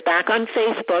 hit us back on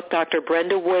Facebook, Dr.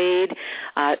 Brenda Wade,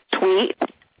 tweet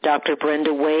Dr.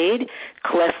 Brenda Wade.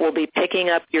 Cliff will be picking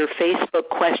up your Facebook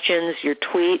questions, your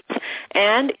tweets,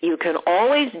 and you can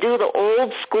always do the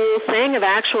old school thing of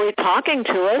actually talking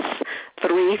to us,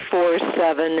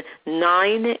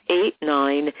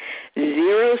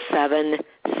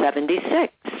 347-989-0776.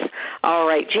 All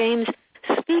right, James,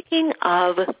 speaking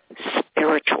of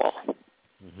spiritual,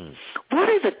 what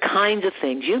are the kinds of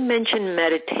things? You mentioned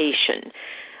meditation.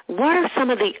 What are some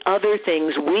of the other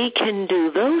things we can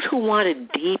do, those who want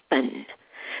to deepen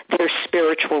their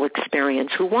spiritual experience,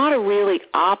 who want to really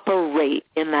operate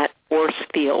in that force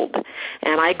field,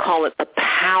 and I call it the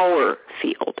power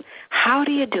field? How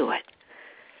do you do it?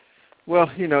 Well,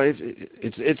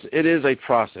 it is a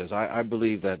process. I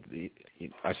believe that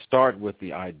I start with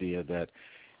the idea that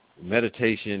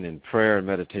meditation and prayer and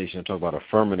meditation, I talk about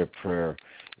affirmative prayer,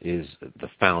 is the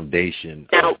foundation.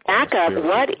 Now, back up.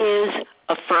 What is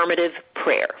affirmative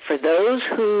prayer? For those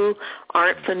who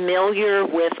aren't familiar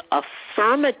with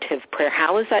affirmative prayer,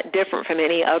 how is that different from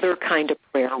any other kind of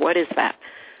prayer? What is that?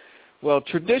 Well,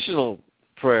 traditional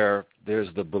prayer, there's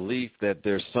the belief that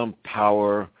there's some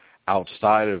power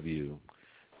outside of you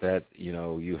that,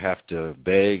 you have to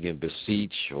beg and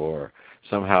beseech or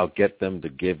somehow get them to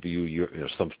give you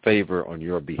some favor on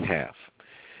your behalf.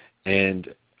 And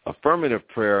affirmative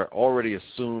prayer already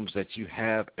assumes that you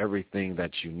have everything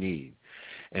that you need.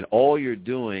 And all you're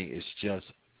doing is just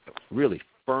really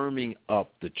firming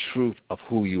up the truth of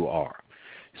who you are.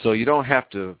 So you don't have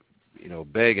to,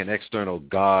 beg an external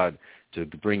God to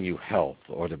bring you health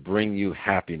or to bring you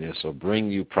happiness or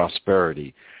bring you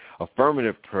prosperity.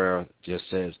 Affirmative prayer just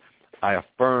says, I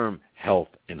affirm health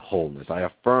and wholeness. I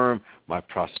affirm my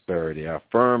prosperity. I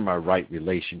affirm my right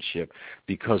relationship,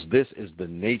 because this is the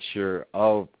nature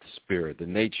of Spirit, the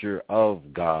nature of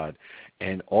God.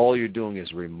 And all you're doing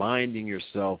is reminding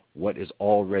yourself what is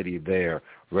already there,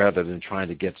 rather than trying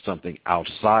to get something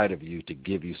outside of you to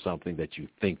give you something that you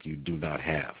think you do not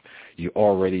have. You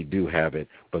already do have it,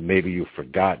 but maybe you've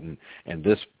forgotten. And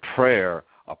this prayer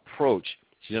approach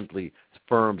simply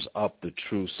firms up the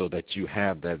truth so that you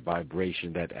have that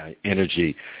vibration, that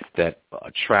energy that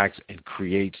attracts and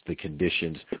creates the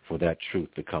conditions for that truth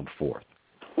to come forth.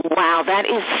 Wow, that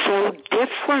is so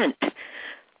different.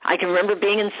 I can remember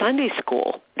being in Sunday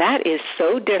school. That is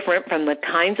so different from the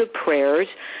kinds of prayers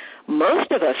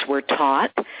most of us were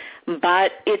taught,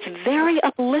 but it's very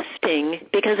uplifting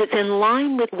because it's in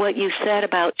line with what you said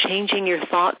about changing your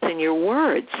thoughts and your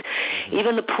words.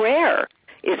 Even the prayer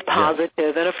is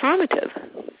positive and affirmative.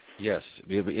 Yes.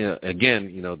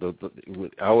 Again,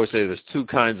 I always say there's two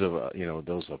kinds of,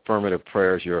 those affirmative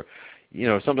prayers.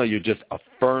 Sometimes you're just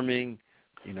affirming,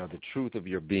 the truth of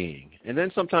your being. And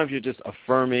then sometimes you're just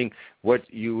affirming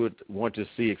what you would want to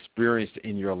see experienced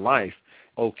in your life.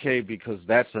 Okay, because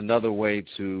that's another way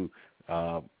to,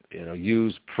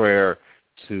 use prayer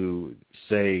to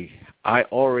say, I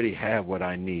already have what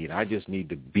I need. I just need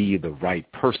to be the right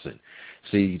person.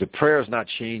 See, the prayer is not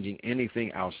changing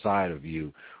anything outside of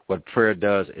you. What prayer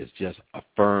does is just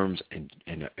affirms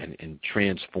and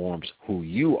transforms who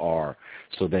you are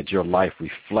so that your life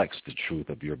reflects the truth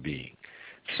of your being.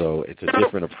 So it's a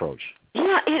different approach.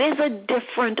 Yeah, it is a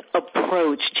different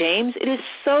approach, James. It is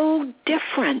so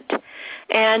different.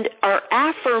 And are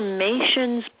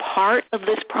affirmations part of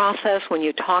this process when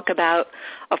you talk about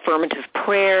affirmative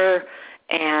prayer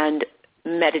and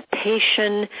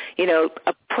meditation?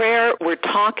 A prayer, we're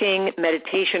talking,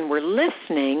 meditation, we're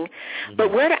listening,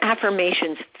 but where do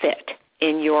affirmations fit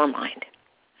in your mind?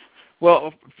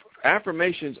 Well,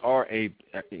 affirmations are a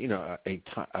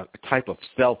type of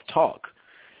self-talk.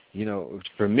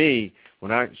 For me,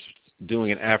 when I'm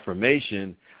doing an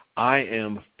affirmation, I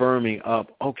am firming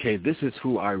up, okay, this is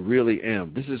who I really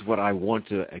am. This is what I want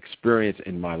to experience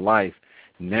in my life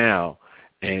now.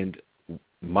 And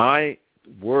my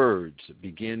words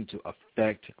begin to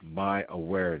affect my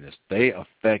awareness. They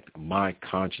affect my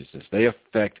consciousness. They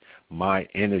affect my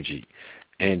energy.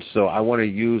 And so I want to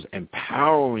use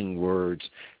empowering words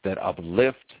that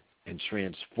uplift and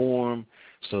transform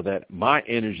so that my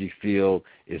energy field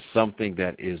is something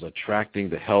that is attracting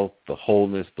the health, the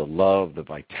wholeness, the love, the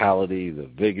vitality, the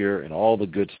vigor, and all the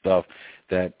good stuff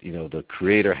that, the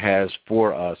Creator has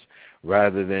for us,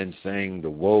 rather than saying the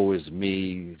woe is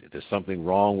me, there's something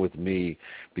wrong with me,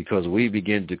 because we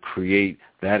begin to create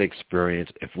that experience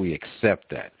if we accept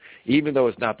that. Even though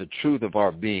it's not the truth of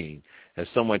our being, as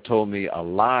someone told me, a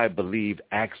lie believed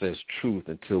acts as truth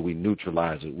until we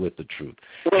neutralize it with the truth.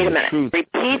 Wait a minute.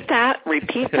 Repeat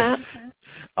that.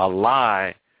 A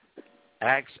lie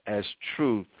acts as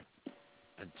truth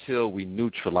until we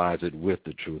neutralize it with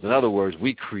the truth. In other words,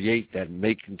 we create that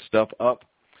making stuff up,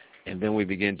 and then we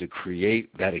begin to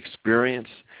create that experience,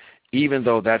 even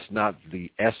though that's not the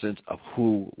essence of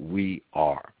who we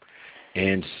are.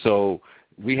 And so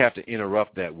we have to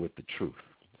interrupt that with the truth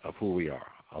of who we are.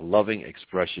 A loving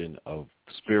expression of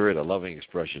spirit, a loving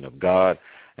expression of God,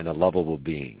 and a lovable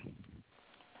being.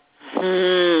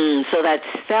 So that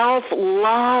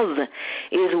self-love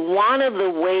is one of the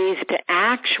ways to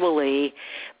actually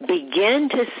begin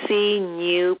to see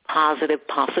new positive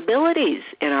possibilities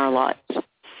in our lives.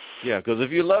 Yeah, because if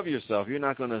you love yourself, you're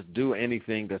not going to do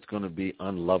anything that's going to be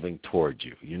unloving towards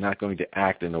you. You're not going to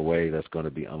act in a way that's going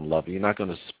to be unloving. You're not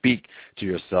going to speak to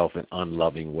yourself in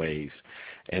unloving ways.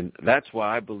 And that's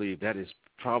why I believe that is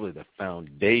probably the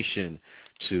foundation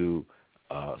to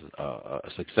a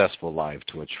successful life,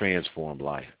 to a transformed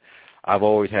life. I've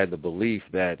always had the belief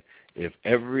that if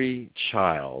every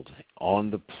child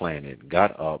on the planet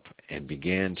got up and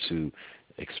began to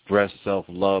express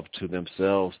self-love to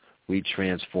themselves, we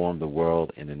transform the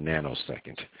world in a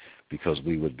nanosecond, because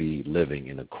we would be living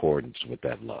in accordance with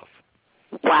that love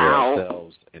for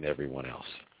ourselves and everyone else.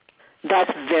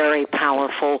 That's very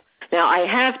powerful. Now, I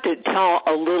have to tell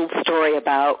a little story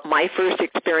about my first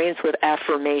experience with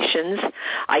affirmations.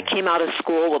 I came out of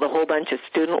school with a whole bunch of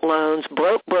student loans,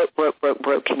 broke.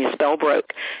 Can you spell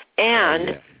broke?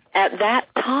 And at that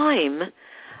time,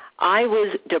 I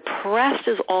was depressed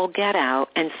as all get out,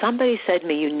 and somebody said to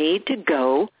me, you need to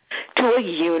go to a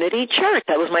Unity church.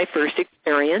 That was my first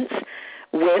experience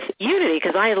with Unity,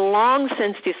 because I had long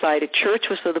since decided church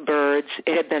was for the birds.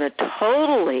 It had been a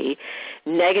totally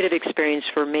negative experience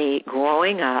for me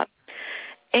growing up.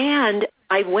 And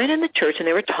I went in the church, and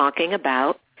they were talking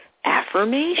about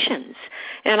affirmations.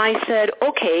 And I said,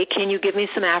 okay, can you give me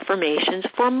some affirmations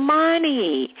for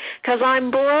money? Because I'm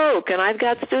broke, and I've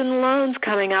got student loans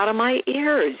coming out of my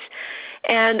ears.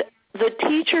 And the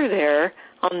teacher there,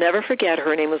 I'll never forget,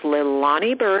 her name was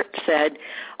Leilani Burt, said,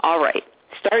 all right,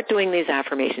 start doing these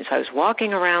affirmations. So I was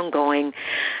walking around going,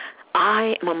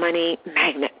 I am a money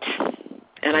magnet.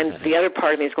 And the other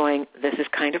part of me is going, this is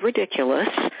kind of ridiculous.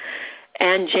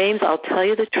 And James, I'll tell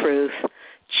you the truth,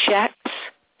 checks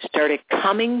started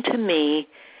coming to me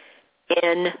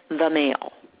in the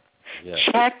mail. Yes.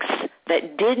 Checks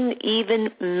that didn't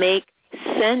even make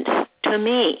sense to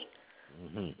me.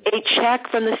 Mm-hmm. A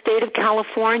check from the state of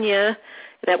California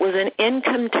that was an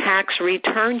income tax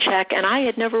return check, and I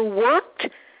had never worked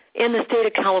in the state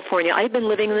of California. I'd been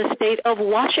living in the state of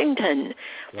Washington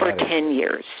for 10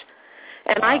 years.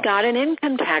 And I got an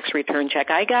income tax return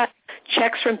check. I got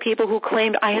checks from people who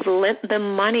claimed I had lent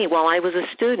them money while I was a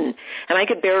student, and I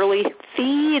could barely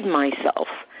feed myself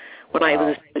when I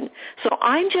was a student. So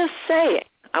I'm just saying,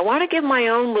 I want to give my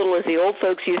own little, as the old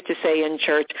folks used to say in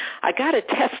church, I got to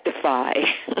testify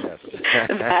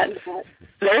that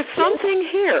there's something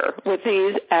here with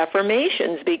these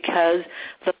affirmations, because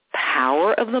the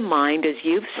power of the mind, as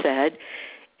you've said,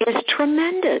 is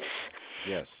tremendous.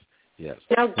 Yes.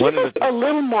 Now, give us a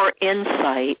little more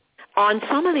insight on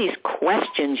some of these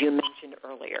questions you mentioned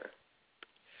earlier.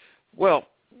 Well,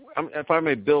 if I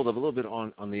may build a little bit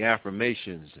on the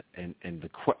affirmations and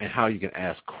how you can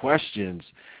ask questions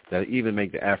that even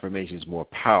make the affirmations more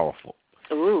powerful.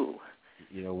 Ooh.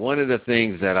 You know, one of the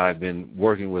things that I've been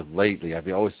working with lately,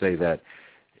 I always say that,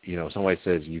 you know, somebody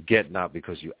says you get not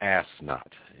because you ask not.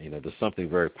 You know, there's something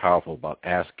very powerful about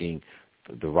asking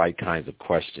the right kinds of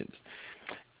questions.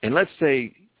 And let's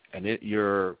say,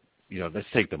 let's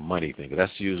take the money thing.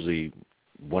 That's usually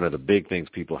one of the big things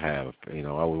people have. You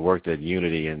know, I worked at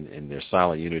Unity in their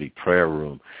Silent Unity prayer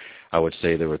room. I would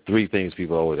say there were three things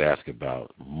people always ask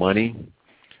about: money,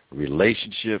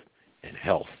 relationship, and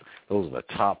health. Those are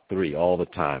the top three all the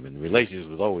time, and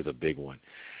relationships was always a big one.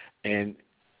 And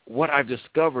what I've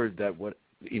discovered that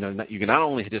you can not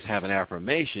only just have an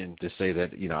affirmation to say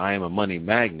that, you know, I am a money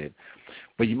magnet,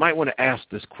 but you might want to ask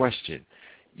this question.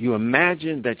 You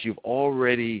imagine that you've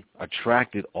already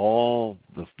attracted all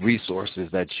the resources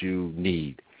that you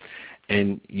need,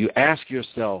 and you ask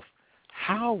yourself,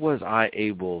 how was I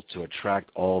able to attract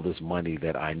all this money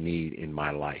that I need in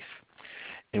my life?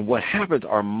 And what happens,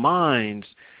 our minds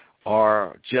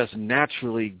are just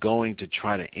naturally going to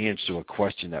try to answer a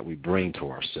question that we bring to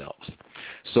ourselves.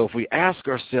 So if we ask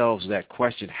ourselves that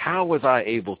question, how was I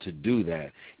able to do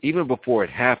that, even before it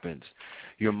happens,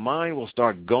 your mind will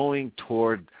start going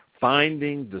toward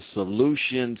finding the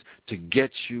solutions to get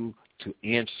you to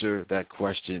answer that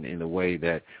question in the way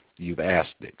that you've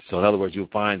asked it. So in other words, you'll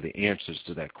find the answers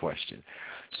to that question.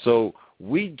 So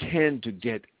we tend to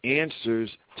get answers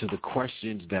to the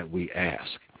questions that we ask.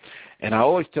 And I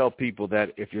always tell people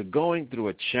that if you're going through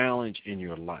a challenge in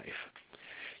your life,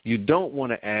 you don't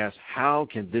want to ask, how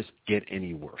can this get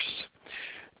any worse?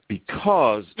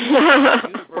 Because the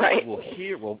universe will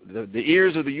hear, the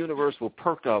ears of the universe will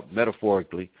perk up,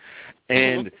 metaphorically,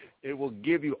 and it will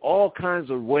give you all kinds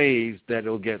of ways that it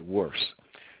will get worse.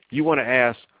 You want to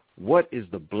ask, what is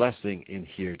the blessing in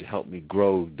here to help me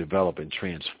grow, develop, and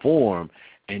transform?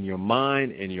 And your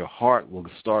mind and your heart will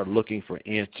start looking for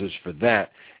answers for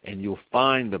that, and you'll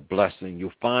find the blessing,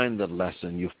 you'll find the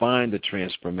lesson, you'll find the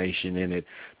transformation in it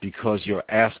because you're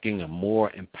asking a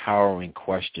more empowering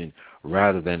question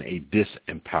rather than a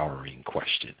disempowering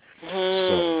question.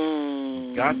 So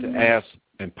you've got to ask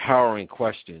empowering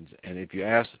questions, and if you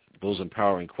ask those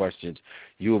empowering questions,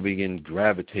 you will begin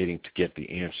gravitating to get the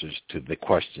answers to the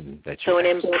question that you ask. So an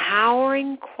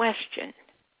empowering question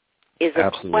is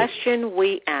a question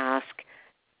we ask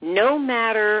no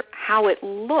matter how it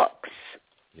looks.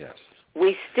 Yes.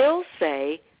 We still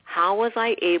say, how was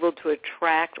I able to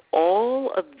attract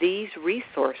all of these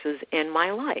resources in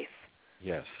my life?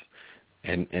 Yes.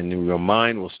 And your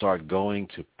mind will start going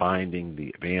to finding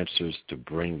the answers to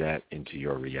bring that into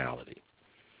your reality.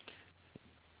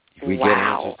 We get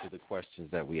answers to the questions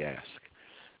that we ask.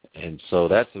 And so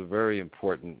that's a very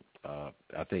important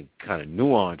I think, kind of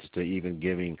nuance to even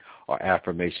giving our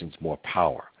affirmations more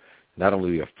power. Not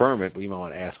only do we affirm it, but you might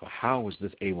want to ask, well, how was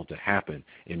this able to happen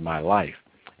in my life?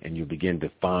 And you begin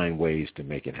to find ways to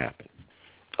make it happen.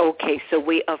 Okay, so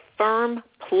we affirm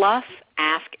plus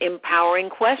ask empowering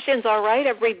questions. All right,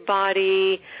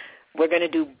 everybody. We're going to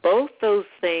do both those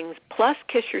things, plus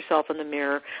kiss yourself in the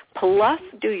mirror, plus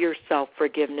do your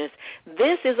self-forgiveness.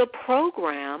 This is a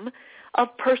program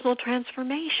of personal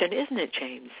transformation, isn't it,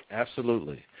 James?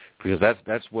 Absolutely, because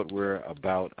that's what we're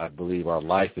about. I believe our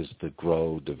life is to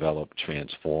grow, develop,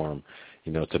 transform,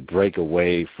 to break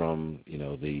away from,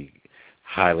 the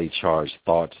highly charged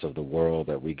thoughts of the world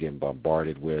that we get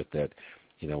bombarded with that,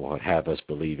 will have us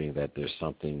believing that there's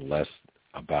something less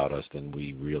about us than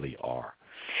we really are.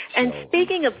 And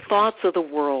speaking of thoughts of the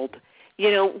world,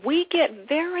 we get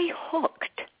very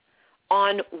hooked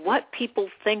on what people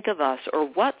think of us or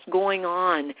what's going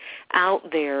on out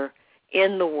there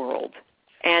in the world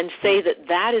and say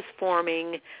that is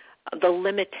forming the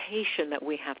limitation that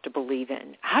we have to believe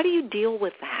in. How do you deal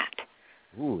with that?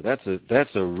 Ooh,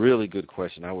 that's a really good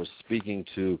question. I was speaking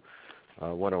to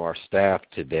one of our staff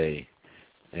today,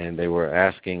 and they were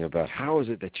asking about how is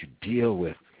it that you deal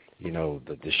with,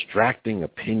 the distracting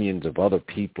opinions of other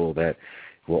people that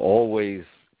will always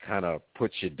kind of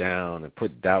put you down and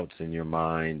put doubts in your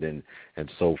mind and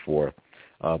so forth,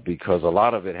 because a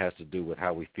lot of it has to do with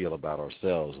how we feel about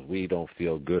ourselves. If we don't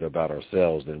feel good about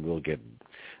ourselves, then we'll get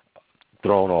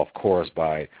thrown off course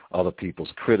by other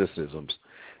people's criticisms,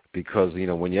 because,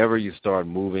 whenever you start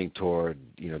moving toward,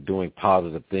 doing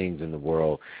positive things in the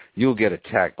world, you'll get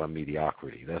attacked by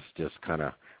mediocrity. That's just kind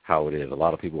of how it is. A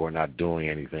lot of people who are not doing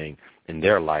anything in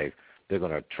their life, they're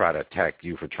going to try to attack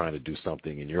you for trying to do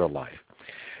something in your life.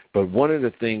 But one of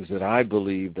the things that I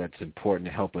believe that's important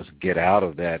to help us get out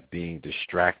of that being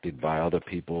distracted by other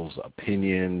people's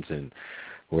opinions and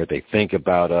what they think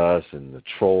about us and the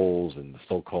trolls and the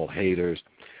so-called haters,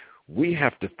 we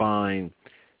have to find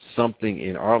something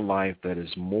in our life that is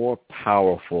more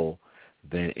powerful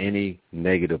than any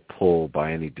negative pull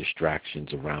by any distractions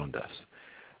around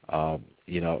us.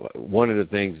 One of the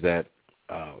things that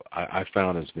I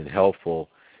found has been helpful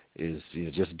is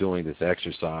just doing this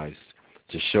exercise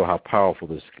to show how powerful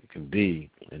this can be.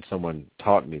 And someone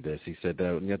taught me this. He said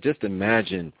that, just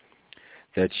imagine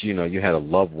that, you had a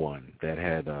loved one that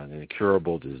had an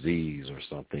incurable disease or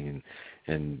something,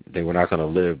 and they were not going to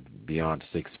live beyond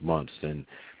 6 months.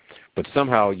 But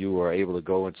somehow you were able to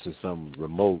go into some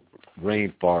remote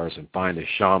rainforest and find a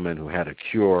shaman who had a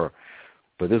cure.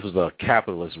 But this was a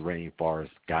capitalist rainforest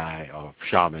guy or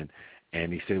shaman.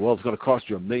 And he said, well, it's going to cost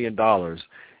you $1 million.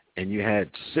 And you had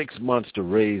 6 months to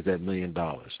raise that $1 million.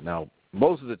 Now,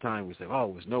 most of the time we say,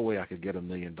 oh, there's no way I could get $1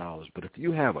 million. But if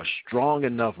you have a strong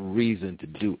enough reason to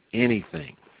do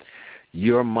anything,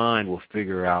 your mind will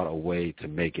figure out a way to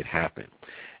make it happen.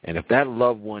 And if that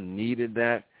loved one needed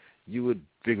that, you would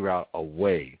figure out a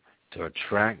way to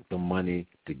attract the money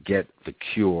to get the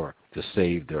cure to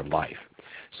save their life.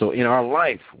 So in our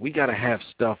life, we got to have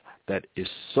stuff that is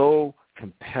so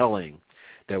compelling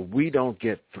that we don't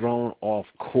get thrown off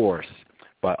course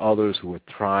by others who would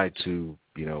try to,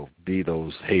 be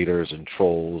those haters and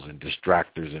trolls and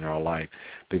distractors in our life,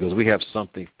 because we have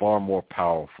something far more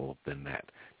powerful than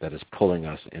that is pulling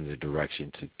us in the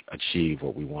direction to achieve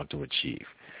what we want to achieve.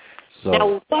 So,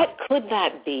 now, what could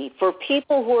that be for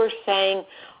people who are saying,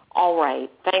 all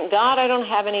right, thank God I don't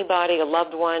have anybody, a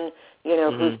loved one,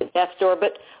 who's at death's door,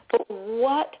 but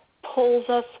what pulls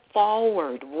us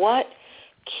forward? What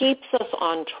keeps us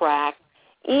on track,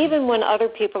 even when other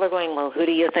people are going, well, who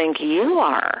do you think you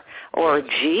are? Or,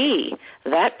 gee,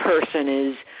 that person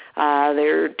is,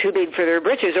 they're too big for their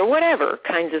britches, or whatever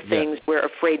kinds of things we're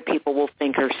afraid people will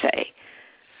think or say.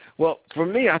 Well, for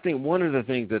me, I think one of the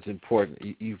things that's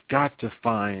important, you've got to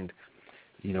find,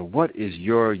 what is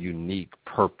your unique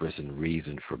purpose and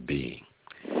reason for being?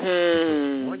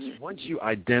 Because once you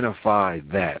identify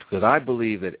that, because I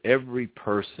believe that every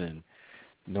person,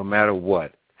 no matter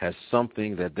what, has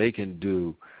something that they can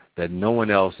do that no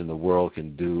one else in the world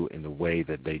can do in the way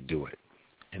that they do it,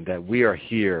 and that we are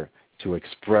here to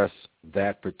express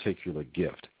that particular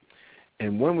gift.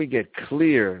 And when we get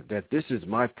clear that this is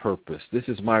my purpose, this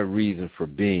is my reason for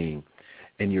being,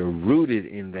 and you're rooted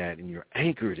in that and you're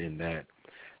anchored in that,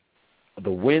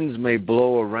 the winds may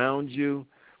blow around you,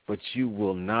 but you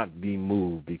will not be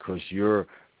moved because you're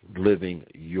living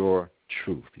your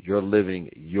truth. You're living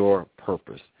your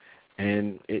purpose.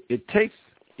 And it takes,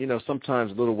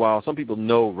 sometimes a little while. Some people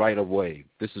know right away,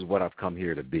 this is what I've come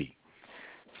here to be.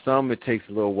 Some it takes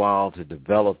a little while to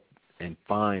develop and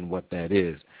find what that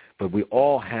is. But we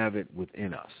all have it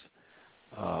within us.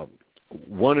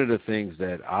 One of the things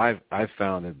that I've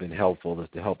found have been helpful is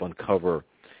to help uncover,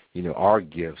 our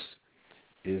gifts,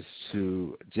 is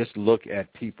to just look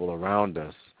at people around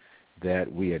us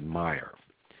that we admire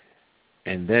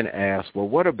and then ask, well,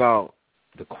 what about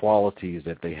the qualities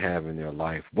that they have in their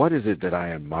life? What is it that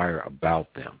I admire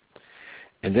about them?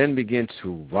 And then begin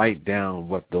to write down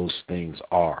what those things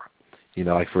are.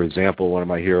 Like, for example, one of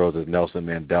my heroes is Nelson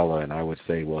Mandela, and I would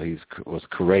say, well, he was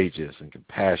courageous and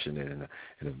compassionate and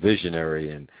a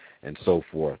visionary and so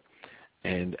forth.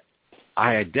 And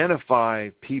I identify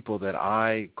people that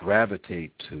I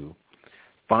gravitate to,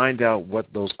 find out what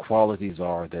those qualities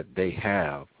are that they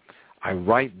have. I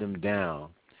write them down,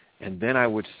 and then I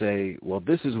would say, well,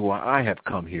 this is who I have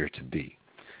come here to be.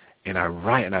 And I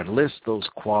write and I list those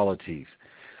qualities.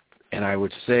 And I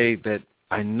would say that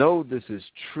I know this is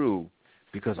true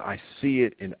because I see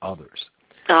it in others.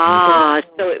 So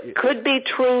it could be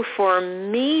true for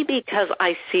me because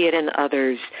I see it in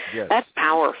others. Yes. That's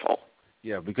powerful.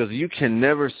 Yeah, because you can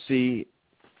never see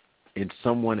in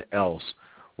someone else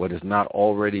what is not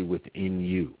already within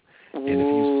you. And if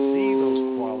you see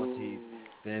those qualities,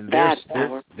 then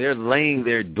they're laying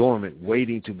there dormant,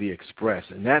 waiting to be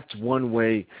expressed. And that's one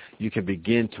way you can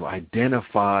begin to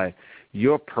identify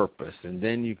your purpose. And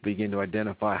then you begin to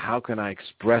identify, how can I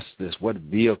express this? What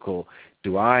vehicle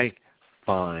do I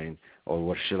find, or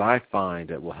what should I find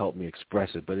that will help me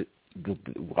express it? But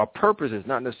our purpose is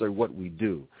not necessarily what we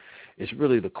do. It's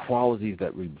really the qualities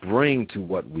that we bring to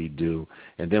what we do,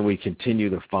 and then we continue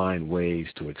to find ways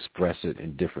to express it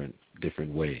in different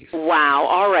ways. Wow.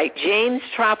 All right. James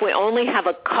Trapp, we only have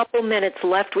a couple minutes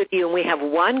left with you, and we have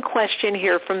one question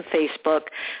here from Facebook.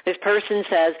 This person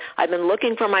says, I've been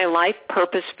looking for my life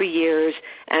purpose for years,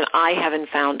 and I haven't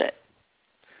found it.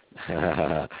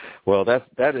 Well,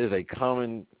 that is a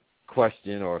common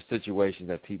question or situation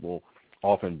that people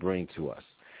often bring to us.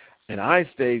 And I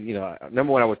say,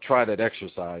 number one, I would try that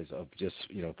exercise of just,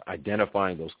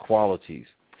 identifying those qualities.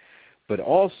 But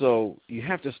also, you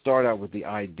have to start out with the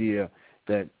idea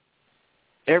that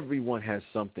everyone has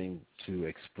something to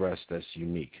express that's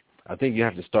unique. I think you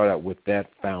have to start out with that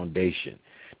foundation.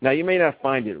 Now, you may not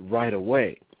find it right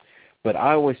away, but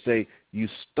I always say you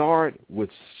start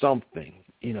with something,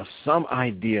 some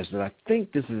ideas that I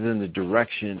think this is in the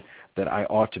direction that I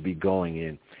ought to be going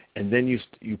in, and then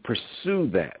you pursue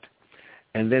that.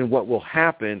 And then what will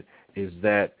happen is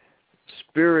that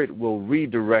Spirit will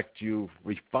redirect you,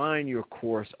 refine your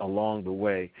course along the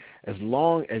way, as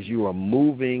long as you are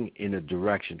moving in a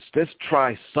direction. Let's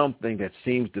try something that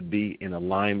seems to be in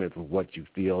alignment with what you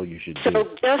feel you should do. So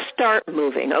just start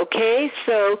moving, okay?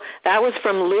 So that was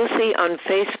from Lucy on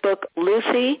Facebook.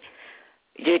 Lucy,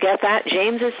 did you get that?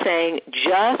 James is saying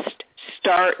just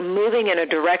start moving in a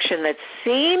direction that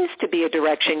seems to be a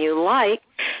direction you like.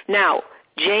 Now,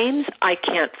 James, I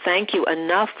can't thank you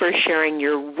enough for sharing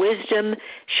your wisdom,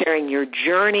 sharing your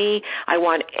journey. I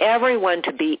want everyone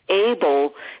to be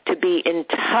able to be in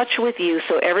touch with you.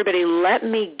 So everybody, let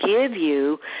me give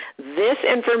you this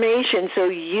information so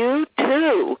you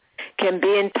too can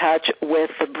be in touch with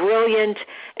the brilliant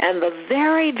and the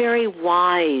very, very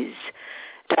wise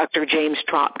Dr. James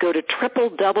Trapp. Go to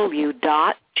www.jamestrapp,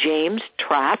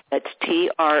 that's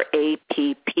TRAPP.com.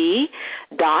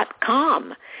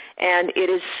 And it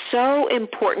is so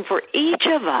important for each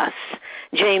of us,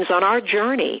 James, on our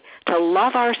journey to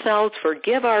love ourselves,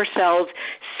 forgive ourselves,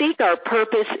 seek our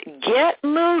purpose, get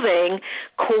moving,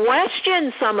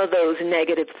 question some of those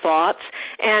negative thoughts,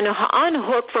 and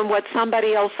unhook from what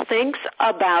somebody else thinks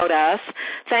about us.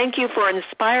 Thank you for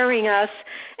inspiring us,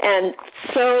 and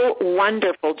so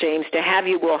wonderful, James, to have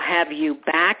you. We'll have you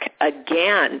back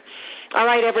again. All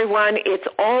right, everyone, it's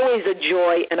always a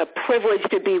joy and a privilege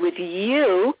to be with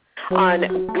you on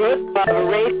Good Love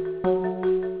Radio.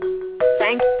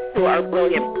 Thanks to our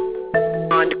brilliant